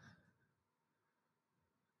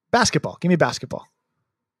 Basketball. Give me basketball.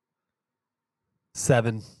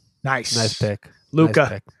 7. Nice pick. Luka. Nice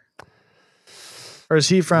pick. Or is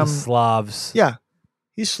he from The Slavs? Yeah.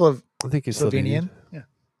 He's I think he's Slovenian. Yeah.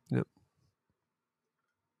 Yep.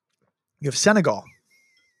 You have Senegal.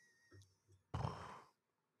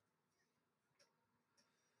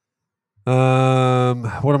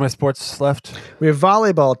 What are my sports left? We have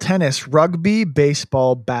volleyball, tennis, rugby,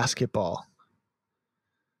 baseball, basketball.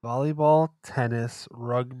 Volleyball, tennis,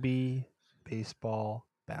 rugby, baseball,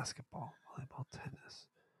 basketball. Volleyball, tennis.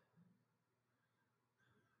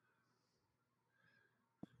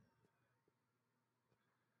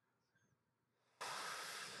 I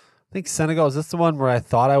think Senegal, is this the one where I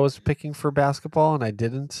thought I was picking for basketball and I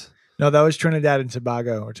didn't? No, that was Trinidad and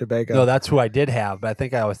Tobago or Tobago. No, that's who I did have, but I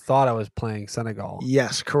think I thought I was playing Senegal.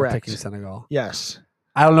 Yes, Or correct. picking Senegal. Yes.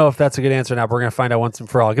 I don't know if that's a good answer or not. But we're going to find out once and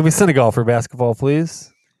for all. Give me Senegal for basketball,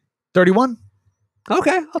 please. 31.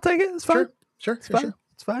 Okay, I'll take it. It's fine. Sure. It's fine. Sure.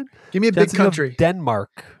 It's fine. Give me a Jensen, big you have country.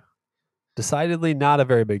 Denmark. Decidedly not a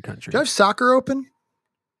very big country. Do you have soccer open?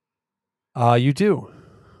 You do.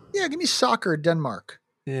 Yeah, give me soccer, Denmark.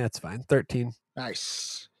 Yeah, it's fine. 13.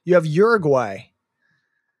 Nice. You have Uruguay.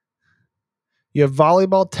 You have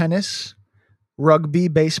volleyball, tennis, rugby,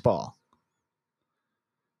 baseball.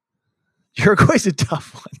 Uruguay's a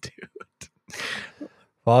tough one, dude.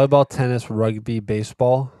 Volleyball, tennis, rugby,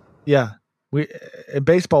 baseball. Yeah. In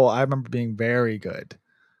baseball, I remember being very good.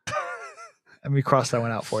 Let me cross that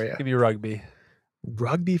one out for you. Give me rugby.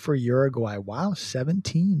 Rugby for Uruguay. Wow,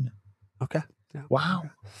 17. Okay. Yeah. Wow.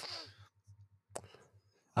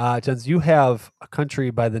 Jens, you have a country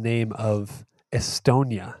by the name of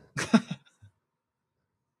Estonia.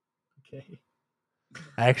 Okay.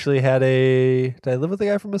 I actually had did I live with a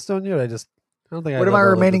guy from Estonia? Or I don't think I What are my ever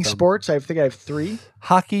lived remaining with them. sports? I think I have 3.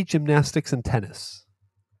 Hockey, gymnastics, and tennis.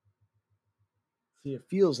 See, it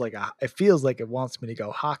feels like it wants me to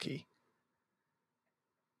go hockey.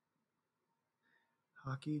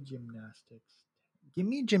 Hockey, gymnastics. Give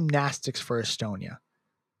me gymnastics for Estonia.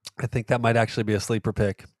 I think that might actually be a sleeper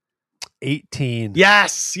pick. 18.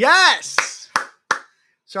 Yes.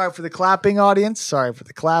 Sorry for the clapping, audience. Sorry for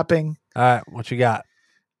the clapping. All right, what you got?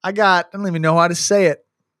 I don't even know how to say it.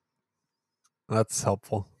 That's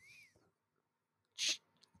helpful.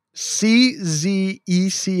 Czechia.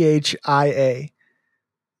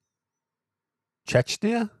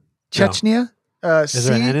 Chechnya? Chechnya? Is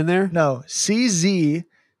there an N in there? No. Czechia.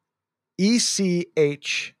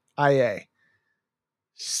 Czechia.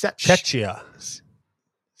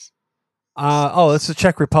 It's the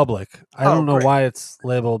Czech Republic. I don't know great. why it's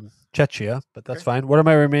labeled Czechia, but that's fine. What are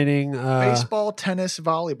my remaining? Baseball, tennis,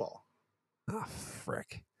 volleyball. Oh,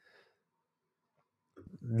 frick.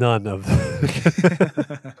 None of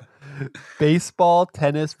baseball,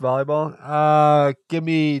 tennis, volleyball. Give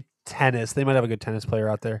me tennis. They might have a good tennis player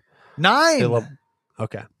out there. 9.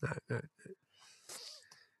 Okay. All right.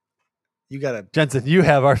 You got Jensen, you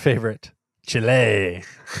have our favorite, Chile.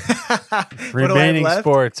 Remaining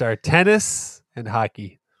sports are tennis and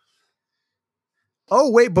hockey. Oh,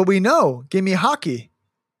 wait, but we know. Give me hockey.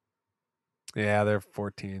 Yeah, they're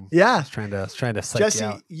 14. Yeah. I was trying to psych Jesse, you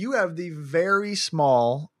out. you have the very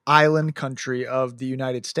small island country of the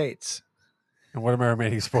United States. And what are my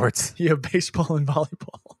remaining sports? You have baseball and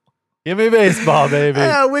volleyball. Give me baseball, baby.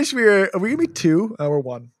 I wish are we going to be 2 or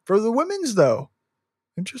 1? For the women's, though.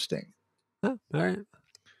 Interesting. All right.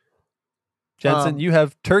 Jensen, you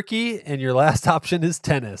have Turkey, and your last option is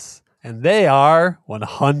tennis. And they are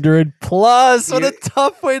 100 plus. What a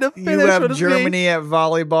tough way to finish. You have Germany at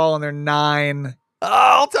volleyball, and they're 9.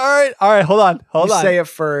 Oh, it's all right. All right, hold on. You say it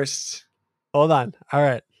first. Hold on. All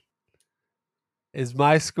right. Is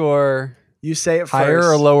my score You say it higher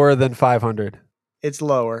first. or lower than 500? It's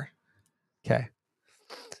lower. Okay.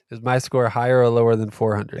 Is my score higher or lower than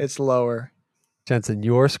 400? It's lower. Jensen,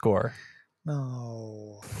 your score.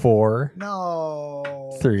 No. 4,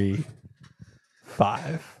 No. 3,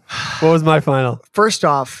 5. What was my final? First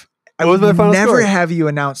off, I What was would my final never score? have you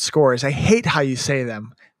announce scores. I hate how you say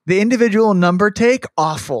them. The individual number take,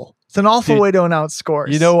 awful. It's an awful Dude, way to announce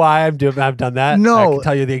scores. You know why I've done that? No. I can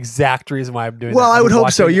tell you the exact reason why I'm doing that. Well, I I've would been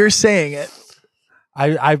hope so. watching- You're saying it.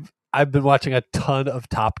 I've been watching a ton of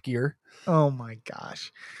Top Gear, Oh my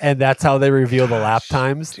gosh. and that's how they reveal the lap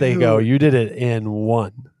times. They go, dude. you did it in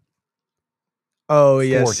 1:40, Oh,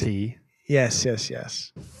 yes.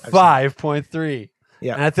 Yes. 5.3.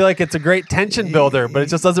 Yeah. And I feel like it's a great tension builder, but it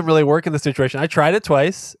just doesn't really work in this situation. I tried it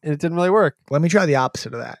twice, and it didn't really work. Let me try the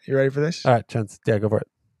opposite of that. You ready for this? All right, Chance. Yeah, go for it.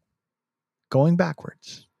 Going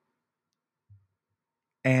backwards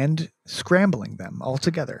and scrambling them all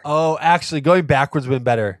together. Oh, actually, going backwards would have been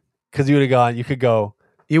better because you could go,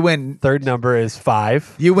 You win. third number is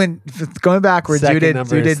 5. You win. Going backwards. Second You did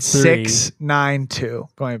number is 6, 9, 2.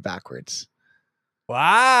 Going backwards.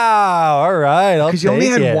 Wow. All right. Because you only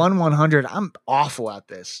had 100. I'm awful at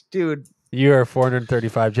this, dude. You are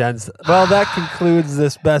 435 gens. Well, that concludes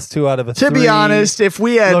this best 2 out of a 3. To be honest, if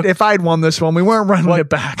I'd won this one, we weren't running it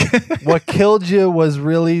back. What killed you was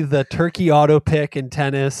really the turkey auto pick in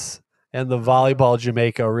tennis, and the volleyball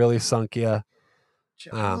Jamaica really sunk you. I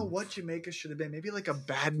don't know what Jamaica should have been. Maybe like a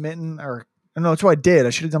badminton or I don't know. That's what I did.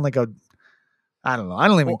 I should have done like a. I don't know. I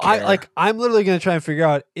don't even care. I'm literally going to try and figure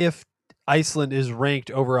out if Iceland is ranked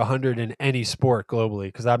over 100 in any sport globally,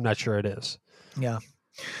 because I'm not sure it is. Yeah.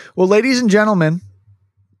 Well, ladies and gentlemen,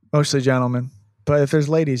 mostly gentlemen, But if there's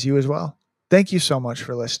ladies, you as well. Thank you so much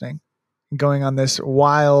for listening and going on this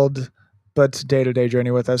wild but day-to-day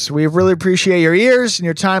journey with us. We really appreciate your ears and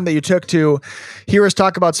your time that you took to hear us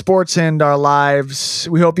talk about sports and our lives.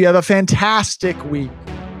 We hope you have a fantastic week.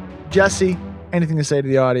 Jesse, anything to say to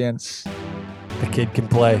the audience? The kid can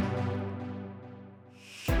play.